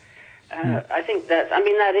 So I think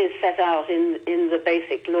that is set out in the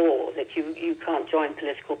basic law, that you can't join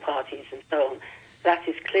political parties and so on. That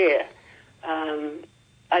is clear.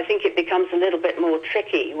 I think it becomes a little bit more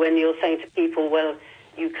tricky when you're saying to people, well,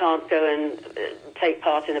 you can't go and take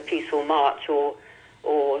part in a peaceful march or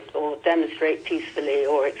demonstrate peacefully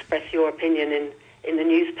or express your opinion in the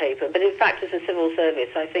newspaper. But in fact, as a civil service,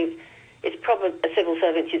 I think a civil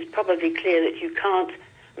servant is probably clear that you can't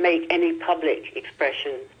make any public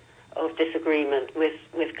expression of disagreement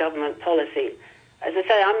with government policy. As I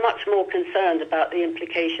say, I'm much more concerned about the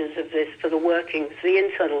implications of this for the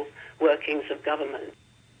internal workings of government.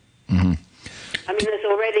 Mm-hmm. I mean, there's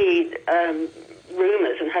already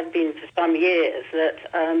rumours, and have been for some years, that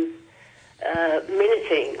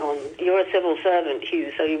minuting on, you're a civil servant,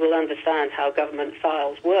 Hugh, so you will understand how government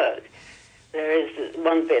files work. There is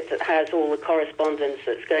one bit that has all the correspondence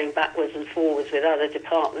that's going backwards and forwards with other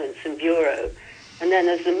departments and bureau. And then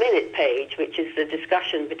there's the minute page, which is the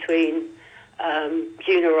discussion between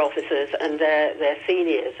junior officers and their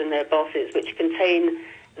seniors and their bosses, which contain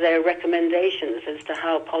their recommendations as to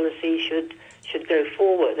how policy should go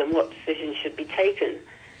forward and what decisions should be taken.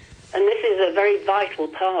 And this is a very vital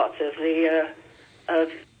part of the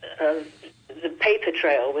paper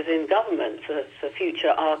trail within government for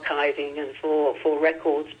future archiving and for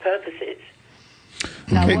records purposes.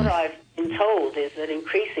 Okay. Now, what I've been told is that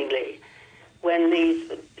increasingly, when these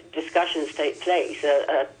discussions take place,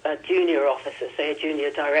 a junior officer, say a junior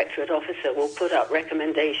directorate officer, will put up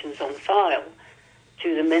recommendations on file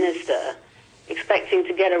to the minister, expecting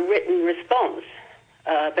to get a written response.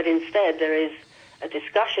 But instead, there is a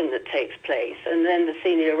discussion that takes place, and then the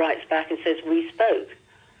senior writes back and says, "We spoke,"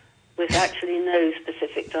 with actually no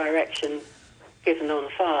specific direction given on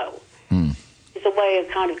file. It's a way of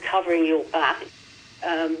kind of covering your back.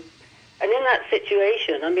 And in that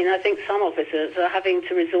situation, I mean, I think some officers are having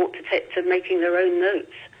to resort to making their own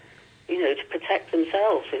notes, to protect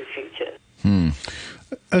themselves in future.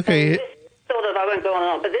 Okay. I won't go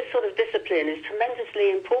on, but this sort of discipline is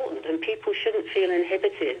tremendously important, and people shouldn't feel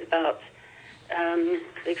inhibited about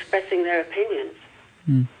expressing their opinions.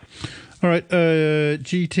 All right,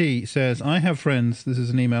 GT says, I have friends, this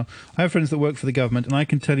is an email, I have friends that work for the government, and I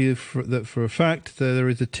can tell you that for a fact that there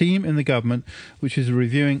is a team in the government which is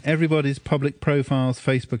reviewing everybody's public profiles,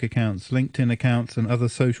 Facebook accounts, LinkedIn accounts, and other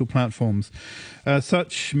social platforms.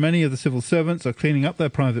 Many of the civil servants are cleaning up their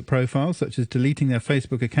private profiles, such as deleting their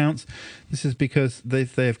Facebook accounts. This is because they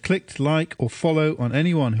have clicked like or follow on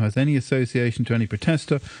anyone who has any association to any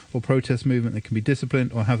protester or protest movement that can be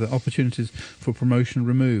disciplined or have their opportunities for promotion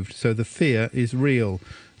removed. So the fear is real.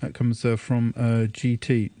 That comes from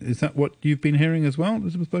GT. Is that what you've been hearing as well,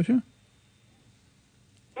 Elizabeth Bosher?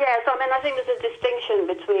 Yes, I think there's a distinction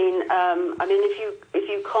between, if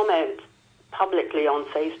you comment publicly on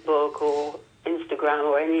Facebook or Instagram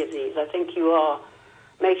or any of these, I think you are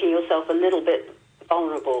making yourself a little bit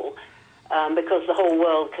vulnerable because the whole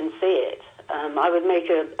world can see it. I would make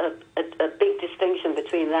a big distinction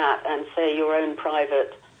between that and, say, your own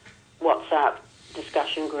private WhatsApp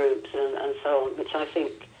discussion groups and so on, which I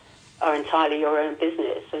think are entirely your own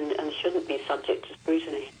business and shouldn't be subject to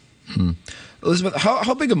scrutiny. Elizabeth,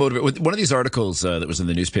 how big a motivator? One of these articles that was in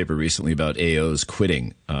the newspaper recently about AOs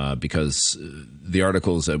quitting because the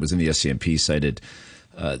articles that was in the SCMP cited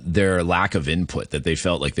their lack of input, that they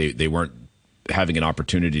felt like they weren't having an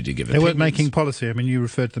opportunity to give opinions. They weren't making policy. I mean, you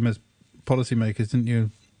referred to them as policymakers, didn't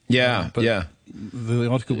you? Yeah. The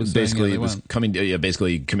article was basically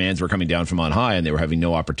basically commands were coming down from on high, and they were having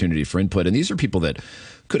no opportunity for input. And these are people that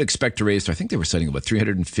could expect to raise, I think they were citing about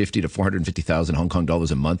 350 to 450,000 Hong Kong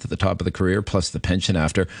dollars a month at the top of the career, plus the pension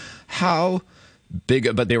after. How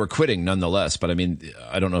big? But they were quitting nonetheless. But I mean,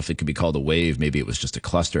 I don't know if it could be called a wave. Maybe it was just a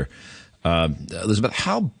cluster. Elizabeth,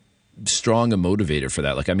 how strong a motivator for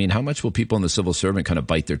that? Like, I mean, how much will people in the civil servant kind of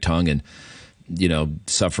bite their tongue and, you know,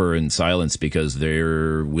 suffer in silence because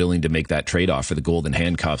they're willing to make that trade-off for the golden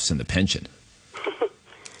handcuffs and the pension?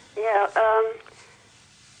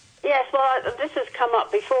 Yes, well, this has come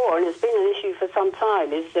up before and it's been an issue for some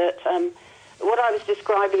time, is that what I was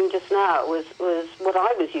describing just now was what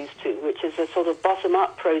I was used to, which is a sort of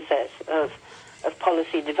bottom-up process of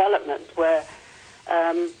policy development where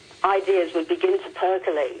ideas would begin to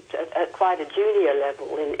percolate at quite a junior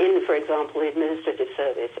level in, for example, the administrative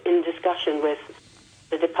service, in discussion with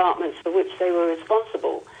the departments for which they were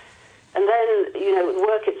responsible. And then, you know, it would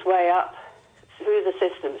work its way up through the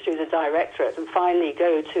system, through the directorate, and finally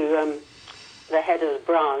go to the head of the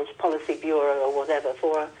branch, policy bureau or whatever,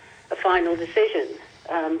 for a final decision.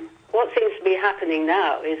 What seems to be happening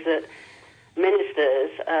now is that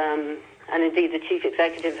ministers, and indeed the chief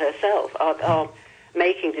executive herself, are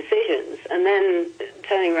making decisions and then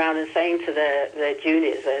turning around and saying to their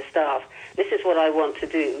juniors, their staff, this is what I want to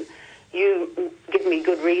do. You give me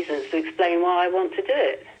good reasons to explain why I want to do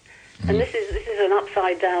it. And this is an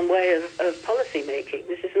upside-down way of policy making.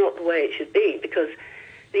 This is not the way it should be, because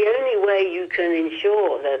the only way you can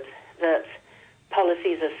ensure that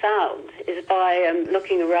policies are sound is by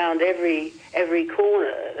looking around every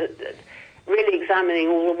corner, really examining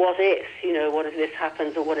all the what-ifs. You know, what if this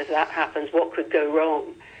happens or what if that happens? What could go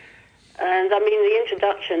wrong? And, I mean, the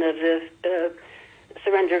introduction of the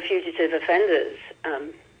Surrender of Fugitive Offenders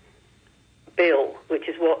bill, which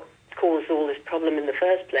is what caused all this problem in the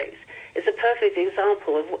first place, is a perfect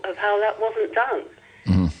example of how that wasn't done.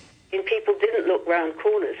 Mm-hmm. And people didn't look round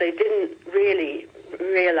corners. They didn't really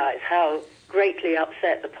realise how greatly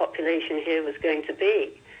upset the population here was going to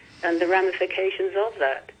be and the ramifications of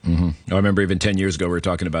that. Mm-hmm. I remember even 10 years ago we were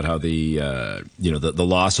talking about how the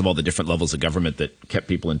loss of all the different levels of government that kept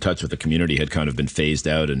people in touch with the community had kind of been phased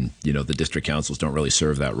out, and, you know, the district councils don't really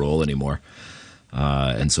serve that role anymore.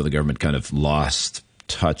 And so the government kind of lost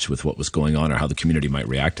touch with what was going on or how the community might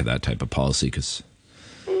react to that type of policy. Because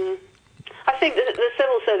I think that the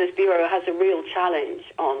Civil Service Bureau has a real challenge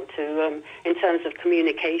in terms of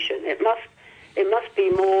communication. It must be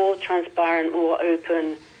more transparent, more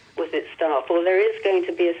open with its staff, or there is going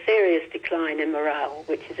to be a serious decline in morale,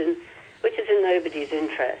 which is in nobody's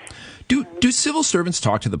interest. Do civil servants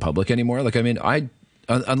talk to the public anymore? Like, I mean,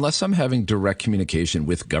 unless I'm having direct communication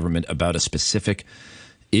with government about a specific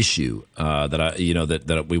issue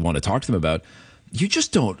that we want to talk to them about,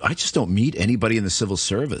 I just don't meet anybody in the civil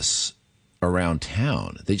service around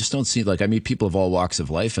town. They just don't seem like, I meet people of all walks of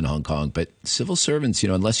life in Hong Kong, but civil servants, you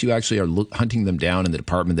know, unless you actually are hunting them down in the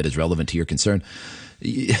department that is relevant to your concern,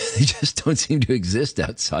 they just don't seem to exist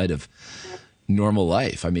outside of normal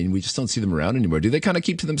life. I mean, we just don't see them around anymore. Do they kind of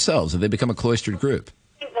keep to themselves? Have they become a cloistered group?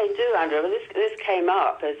 I think they do, Andrew. This came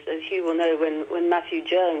up, as you will know, when Matthew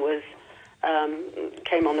Jern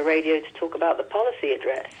came on the radio to talk about the policy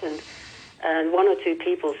address, and one or two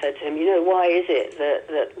people said to him, you know, why is it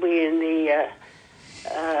that we in the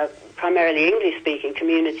primarily English-speaking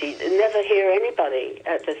community never hear anybody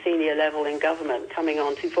at the senior level in government coming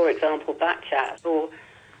on to, for example, Backchat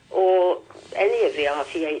or any of the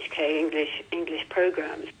RTHK English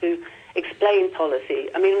programs to explain policy.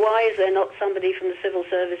 I mean, why is there not somebody from the Civil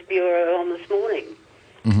Service Bureau on this morning?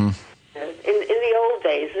 Mm-hmm. In the old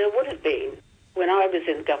days, there would have been. When I was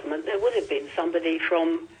in government, there would have been somebody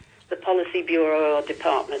from the Policy Bureau or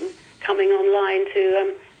department coming online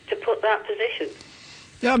to put that position.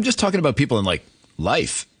 Yeah, I'm just talking about people in like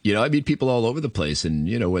life. You know, I meet people all over the place, and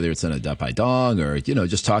you know, whether it's on a Dapai Dong or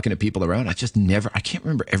just talking to people around. I can't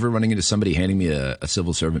remember ever running into somebody handing me a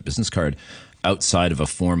civil servant business card outside of a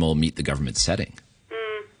formal meet the government setting.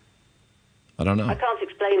 I don't know. I can't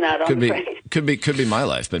explain that. I'm afraid. Could be my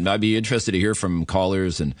life, but I'd be interested to hear from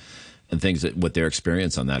callers and things what their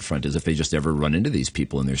experience on that front is, if they just ever run into these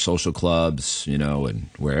people in their social clubs, and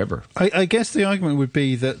wherever. I guess the argument would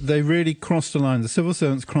be that they really crossed the line. The civil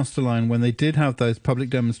servants crossed the line when they did have those public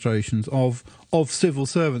demonstrations of civil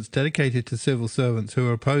servants dedicated to civil servants who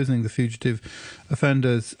are opposing the fugitive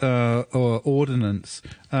offenders or ordinance.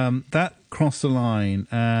 That crossed the line,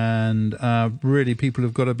 and really people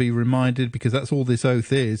have got to be reminded, because that's all this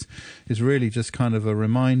oath is really just kind of a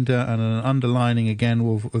reminder and an underlining again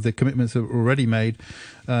of the commitments that were already made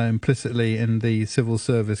implicitly in the Civil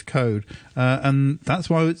Service Code, and that's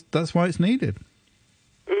why it's needed.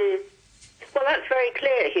 Well, that's very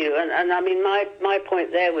clear, Hugh, and I mean my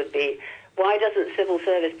point there would be, why doesn't Civil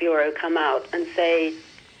Service Bureau come out and say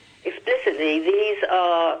explicitly, these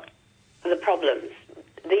are the problems,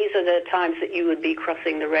 these are the times that you would be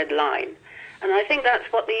crossing the red line? And I think that's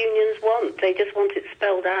what the unions want. They just want it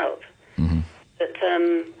spelled out. Mm-hmm. That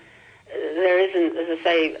there isn't, as I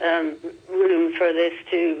say, room for this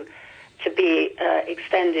to be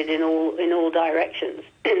extended in all directions.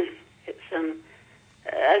 It's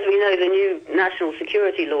as we know, the new national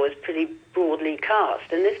security law is pretty broadly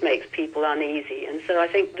cast, and this makes people uneasy. And so I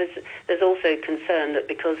think there's also concern that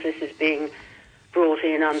because this is being brought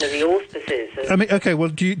in under the auspices. I mean, okay. Well,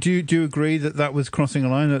 do you agree that was crossing a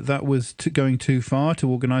line? That was going too far to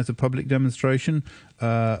organise a public demonstration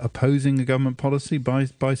opposing a government policy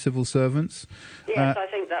by civil servants? Yes, I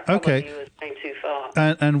think that probably was going too far.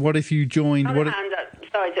 And what if you joined?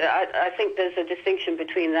 I think there's a distinction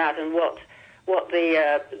between that and what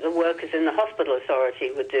the workers in the hospital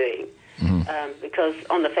authority were doing. Mm-hmm. Because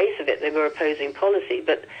on the face of it, they were opposing policy,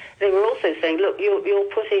 but they were also saying, look, you're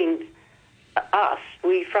putting us,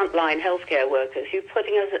 we frontline healthcare workers, you're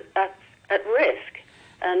putting us at risk.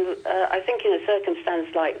 And I think in a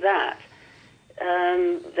circumstance like that,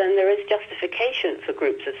 then there is justification for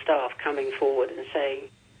groups of staff coming forward and saying,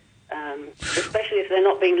 especially if they're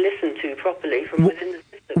not being listened to properly from within the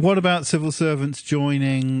system. What about civil servants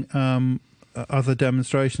joining other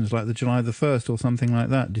demonstrations like the July the 1st or something like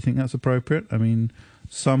that? Do you think that's appropriate? I mean,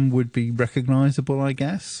 some would be recognisable, I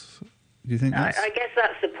guess. Do you think that's... I guess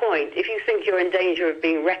that's the point. If you think you're in danger of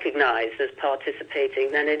being recognised as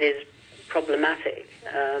participating, then it is problematic.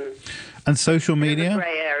 And social media? It's a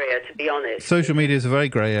grey area, to be honest. Social media is a very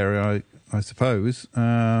grey area, I suppose.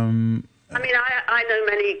 I mean, I know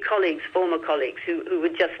many colleagues, former colleagues, who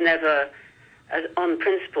would just never, on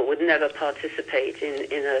principle, would never participate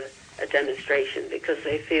in a demonstration because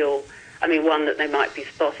they feel, I mean, one, that they might be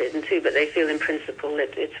spotted, and two, but they feel in principle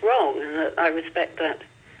it's wrong, and I respect that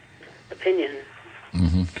opinion.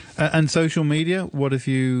 Mm-hmm. And social media, what if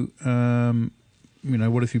you,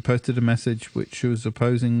 what if you posted a message which was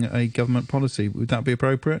opposing a government policy? Would that be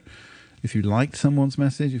appropriate? If you liked someone's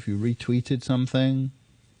message, if you retweeted something?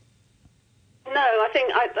 No, I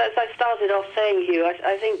think, as I started off saying, Hugh,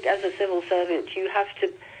 I think as a civil servant, you have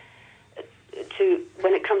to,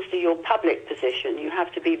 when it comes to your public position, you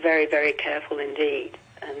have to be very, very careful indeed.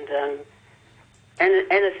 And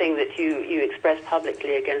anything that you express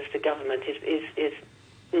publicly against the government is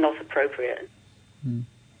not appropriate.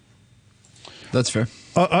 That's fair.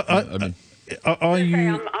 I'm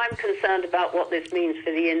concerned about what this means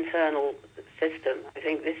for the internal system. I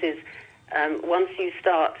think this is, once you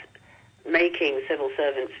start making civil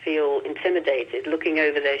servants feel intimidated, looking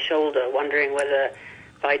over their shoulder, wondering whether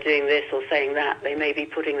by doing this or saying that they may be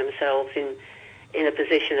putting themselves in a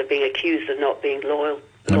position of being accused of not being loyal.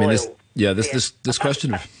 I mean, this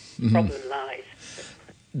question of problem lies.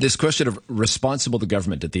 This question of responsible to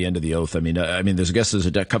government at the end of the oath. I mean, there's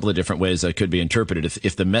a couple of different ways that could be interpreted.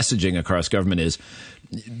 If the messaging across government is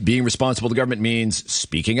being responsible to government means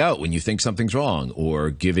speaking out when you think something's wrong or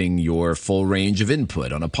giving your full range of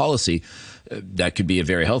input on a policy, that could be a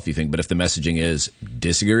very healthy thing. But if the messaging is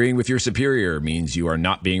disagreeing with your superior means you are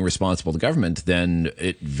not being responsible to government, then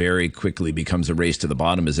it very quickly becomes a race to the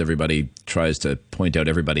bottom as everybody tries to point out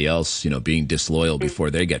everybody else, being disloyal before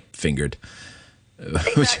they get fingered.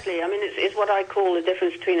 Exactly. I mean, it's what I call the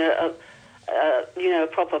difference between a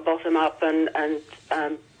proper bottom-up and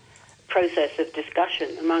process of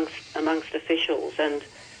discussion amongst officials. And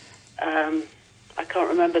I can't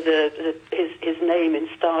remember his name in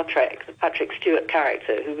Star Trek, the Patrick Stewart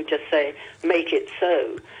character, who would just say, "Make it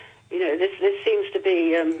so." This seems to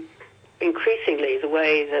be increasingly the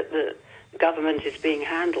way that the government is being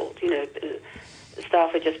handled. The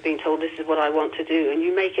staff are just being told, this is what I want to do, and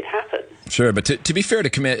you make it happen. Sure, but to be fair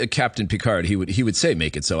to Captain Picard, he would say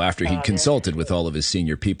make it so after he'd consulted with all of his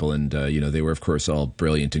senior people, and they were of course all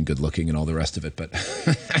brilliant and good looking and all the rest of it, but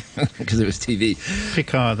because it was TV.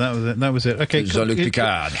 Picard, that was it. Okay, Jean-Luc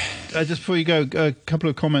Picard. Just before you go, a couple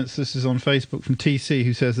of comments. This is on Facebook from TC,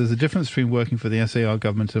 who says there's a difference between working for the SAR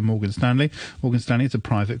government and Morgan Stanley. Morgan Stanley is a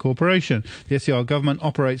private corporation. The SAR government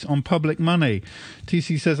operates on public money.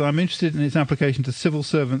 TC says, I'm interested in its application to civil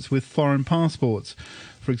servants with foreign passports.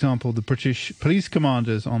 For example, the British police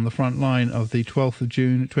commanders on the front line of the 12th of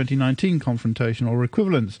June 2019 confrontation, or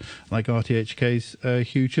equivalents, like RTHK's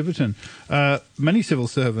Hugh Chiverton. Many civil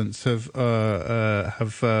servants have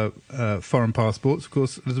foreign passports, of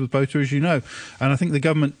course, Elizabeth Boater, as you know. And I think the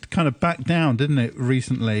government kind of backed down, didn't it,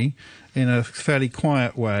 recently, in a fairly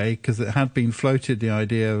quiet way, because it had been floated the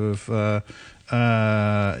idea of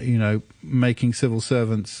making civil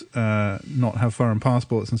servants not have foreign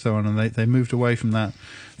passports and so on, and they moved away from that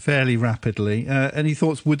fairly rapidly. Any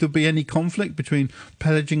thoughts? Would there be any conflict between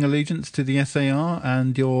pledging allegiance to the SAR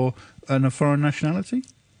and a foreign nationality?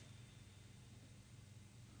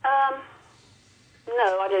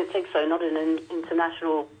 No, I don't think so. Not in an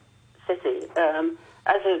international city.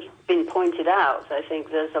 As has been pointed out, I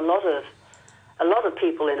think there's a lot of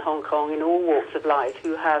people in Hong Kong in all walks of life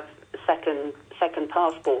who have second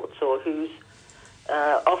passports, or whose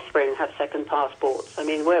offspring have second passports. I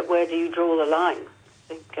mean, where do you draw the line?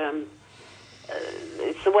 I think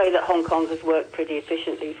it's the way that Hong Kong has worked pretty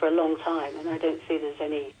efficiently for a long time, and I don't see there's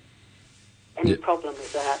any problem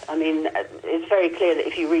with that. I mean, it's very clear that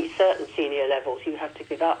if you reach certain senior levels, you have to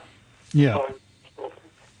give up foreign passports.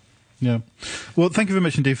 Yeah. Well, thank you very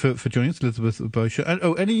much indeed for joining us, Elizabeth Boater.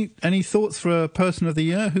 And, any thoughts for a Person of the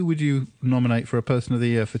Year? Who would you nominate for a Person of the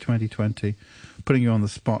Year for 2020? Putting you on the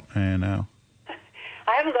spot here now.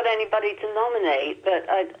 I haven't got anybody to nominate, but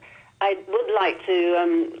I would like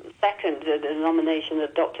to second the nomination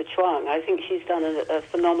of Dr. Chuang. I think she's done a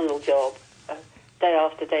phenomenal job, day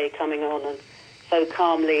after day, coming on and so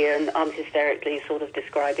calmly and unhysterically sort of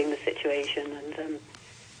describing the situation. And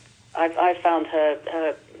I've found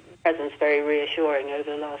her presence very reassuring over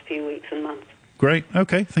the last few weeks and months. Great.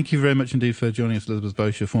 Okay. Thank you very much indeed for joining us, Elizabeth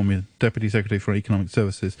Boater, former Deputy Secretary for Economic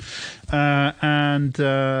Services. And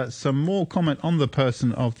some more comment on the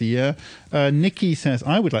Person of the Year. Nikki says,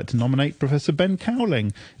 I would like to nominate Professor Ben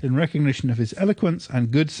Cowling in recognition of his eloquence and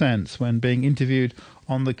good sense when being interviewed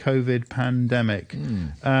on the COVID pandemic.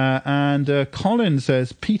 And Colin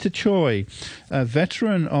says, Peter Choi, a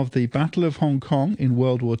veteran of the Battle of Hong Kong in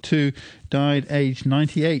World War II, died aged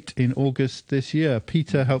 98 in August this year.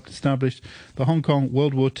 Peter helped establish the Hong Kong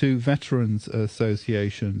World War II Veterans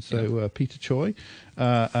Association. So Peter Choi,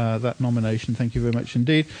 that nomination. Thank you very much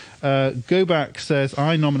indeed. Go Back says,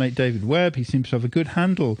 I nominate David Webb. He seems to have a good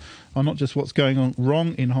handle on not just what's going on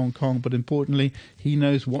wrong in Hong Kong, but importantly, he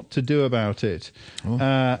knows what to do about it.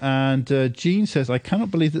 And Jean says, I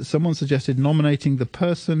cannot believe that someone suggested nominating the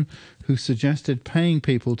person who suggested paying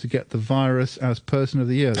people to get the virus as Person of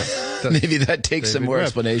the Year. Maybe that takes some more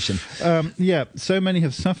explanation. So many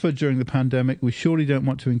have suffered during the pandemic. We surely don't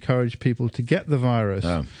want to encourage people to get the virus.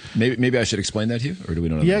 Maybe I should explain that to you, or do we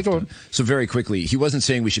not? Yeah, go on. So very quickly, he wasn't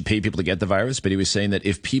saying we should pay people to get the virus, but he was saying that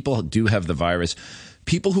if people do have the virus,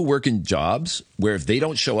 people who work in jobs where if they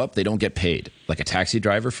don't show up, they don't get paid, like a taxi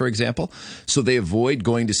driver, for example. So they avoid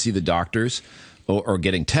going to see the doctors or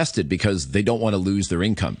getting tested because they don't want to lose their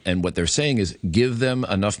income. And what they're saying is give them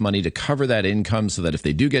enough money to cover that income so that if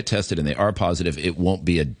they do get tested and they are positive, it won't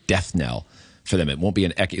be a death knell for them. It won't be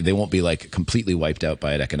they won't be like completely wiped out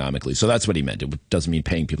by it economically. So that's what he meant. It doesn't mean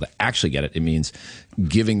paying people to actually get it. It means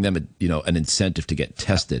giving them an incentive to get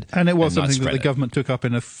tested. And it was something that the government took up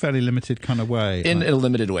in a fairly limited kind of way. In a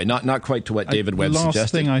limited way, not quite to what David Webb suggested.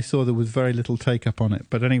 Last thing I saw, there was very little take up on it.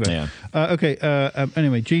 But anyway,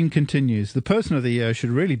 anyway, Jean continues. The person of the year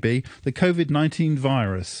should really be the COVID-19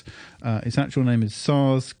 virus. Its actual name is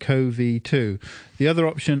SARS-CoV-2. The other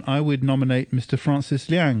option, I would nominate Mr. Francis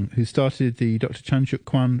Liang, who started the Dr. Chan Shuk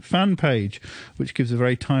Kwan fan page, which gives a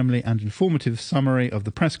very timely and informative summary of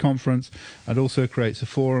the press conference and also creates a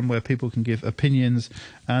forum where people can give opinions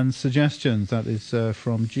and suggestions. That is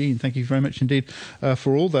from Jean. Thank you very much indeed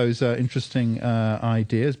for all those interesting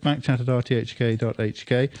ideas. Backchat at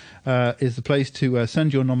rthk.hk is the place to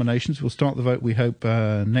send your nominations. We'll start the vote, we hope,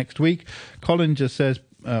 next week. Colin just says,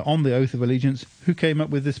 on the oath of allegiance, who came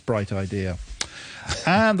up with this bright idea?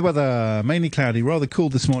 And the weather, mainly cloudy, rather cool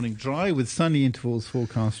this morning, dry with sunny intervals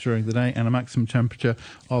forecast during the day and a maximum temperature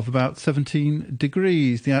of about 17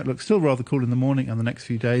 degrees. The outlook still rather cool in the morning and the next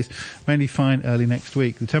few days, mainly fine early next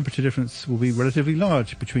week. The temperature difference will be relatively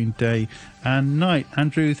large between day and night.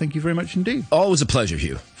 Andrew, thank you very much indeed. Always a pleasure,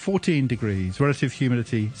 Hugh. 14 degrees, relative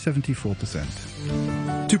humidity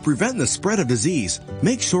 74%. To prevent the spread of disease,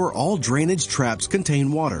 make sure all drainage traps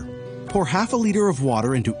contain water. Pour half a liter of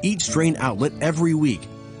water into each drain outlet every week.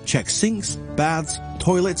 Check sinks, baths,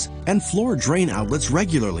 toilets, and floor drain outlets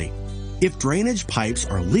regularly. If drainage pipes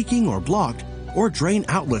are leaking or blocked, or drain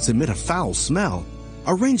outlets emit a foul smell,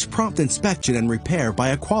 arrange prompt inspection and repair by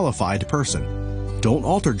a qualified person. Don't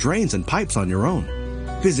alter drains and pipes on your own.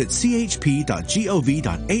 Visit chp.gov.hk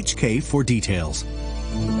for details.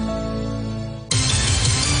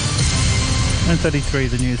 9:33,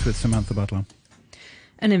 the news with Samantha Butler.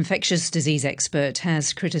 An infectious disease expert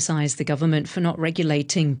has criticised the government for not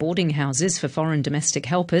regulating boarding houses for foreign domestic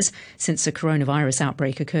helpers since a coronavirus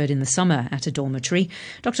outbreak occurred in the summer at a dormitory.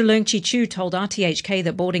 Dr. Leung Chi-Chu told RTHK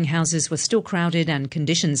that boarding houses were still crowded and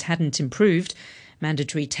conditions hadn't improved.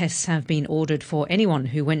 Mandatory tests have been ordered for anyone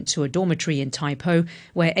who went to a dormitory in Tai Po,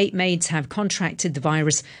 where 8 maids have contracted the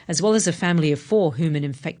virus, as well as a family of 4 whom an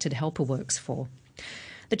infected helper works for.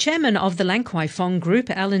 The chairman of the Lan Kwai Fong Group,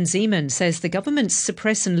 Alan Zeman, says the government's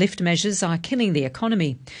suppress and lift measures are killing the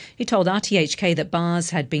economy. He told RTHK that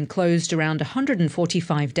bars had been closed around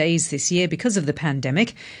 145 days this year because of the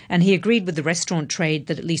pandemic, and he agreed with the restaurant trade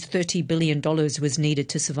that at least $30 billion was needed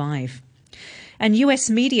to survive. And US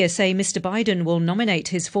media say Mr. Biden will nominate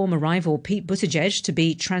his former rival Pete Buttigieg to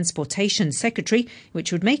be Transportation Secretary,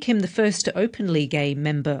 which would make him the first openly gay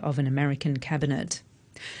member of an American cabinet.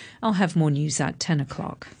 I'll have more news at 10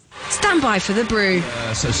 o'clock. Stand by for the brew.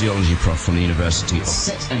 Sociology prof from the University of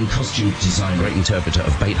Set and Costume Design, great interpreter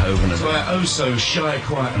of Beethoven, as well as so shy,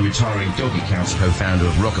 quiet and retiring Doggy Council, co-founder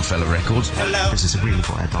of Rockefeller Records. Hello. This is really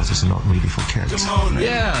for adults, it's not really for kids.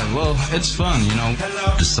 Yeah, well, it's fun, you know.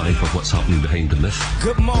 Decipher what's happening behind the myth.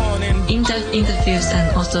 Good morning. In-depth interviews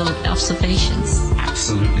and also observations.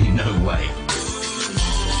 Absolutely no way.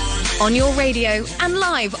 On your radio and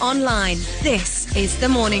live online, this is The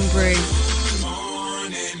Morning Brew.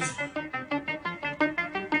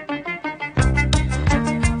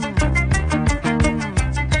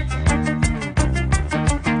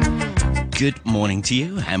 Good morning to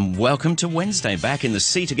you and welcome to Wednesday. Back in the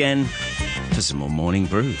seat again for some more Morning Brew.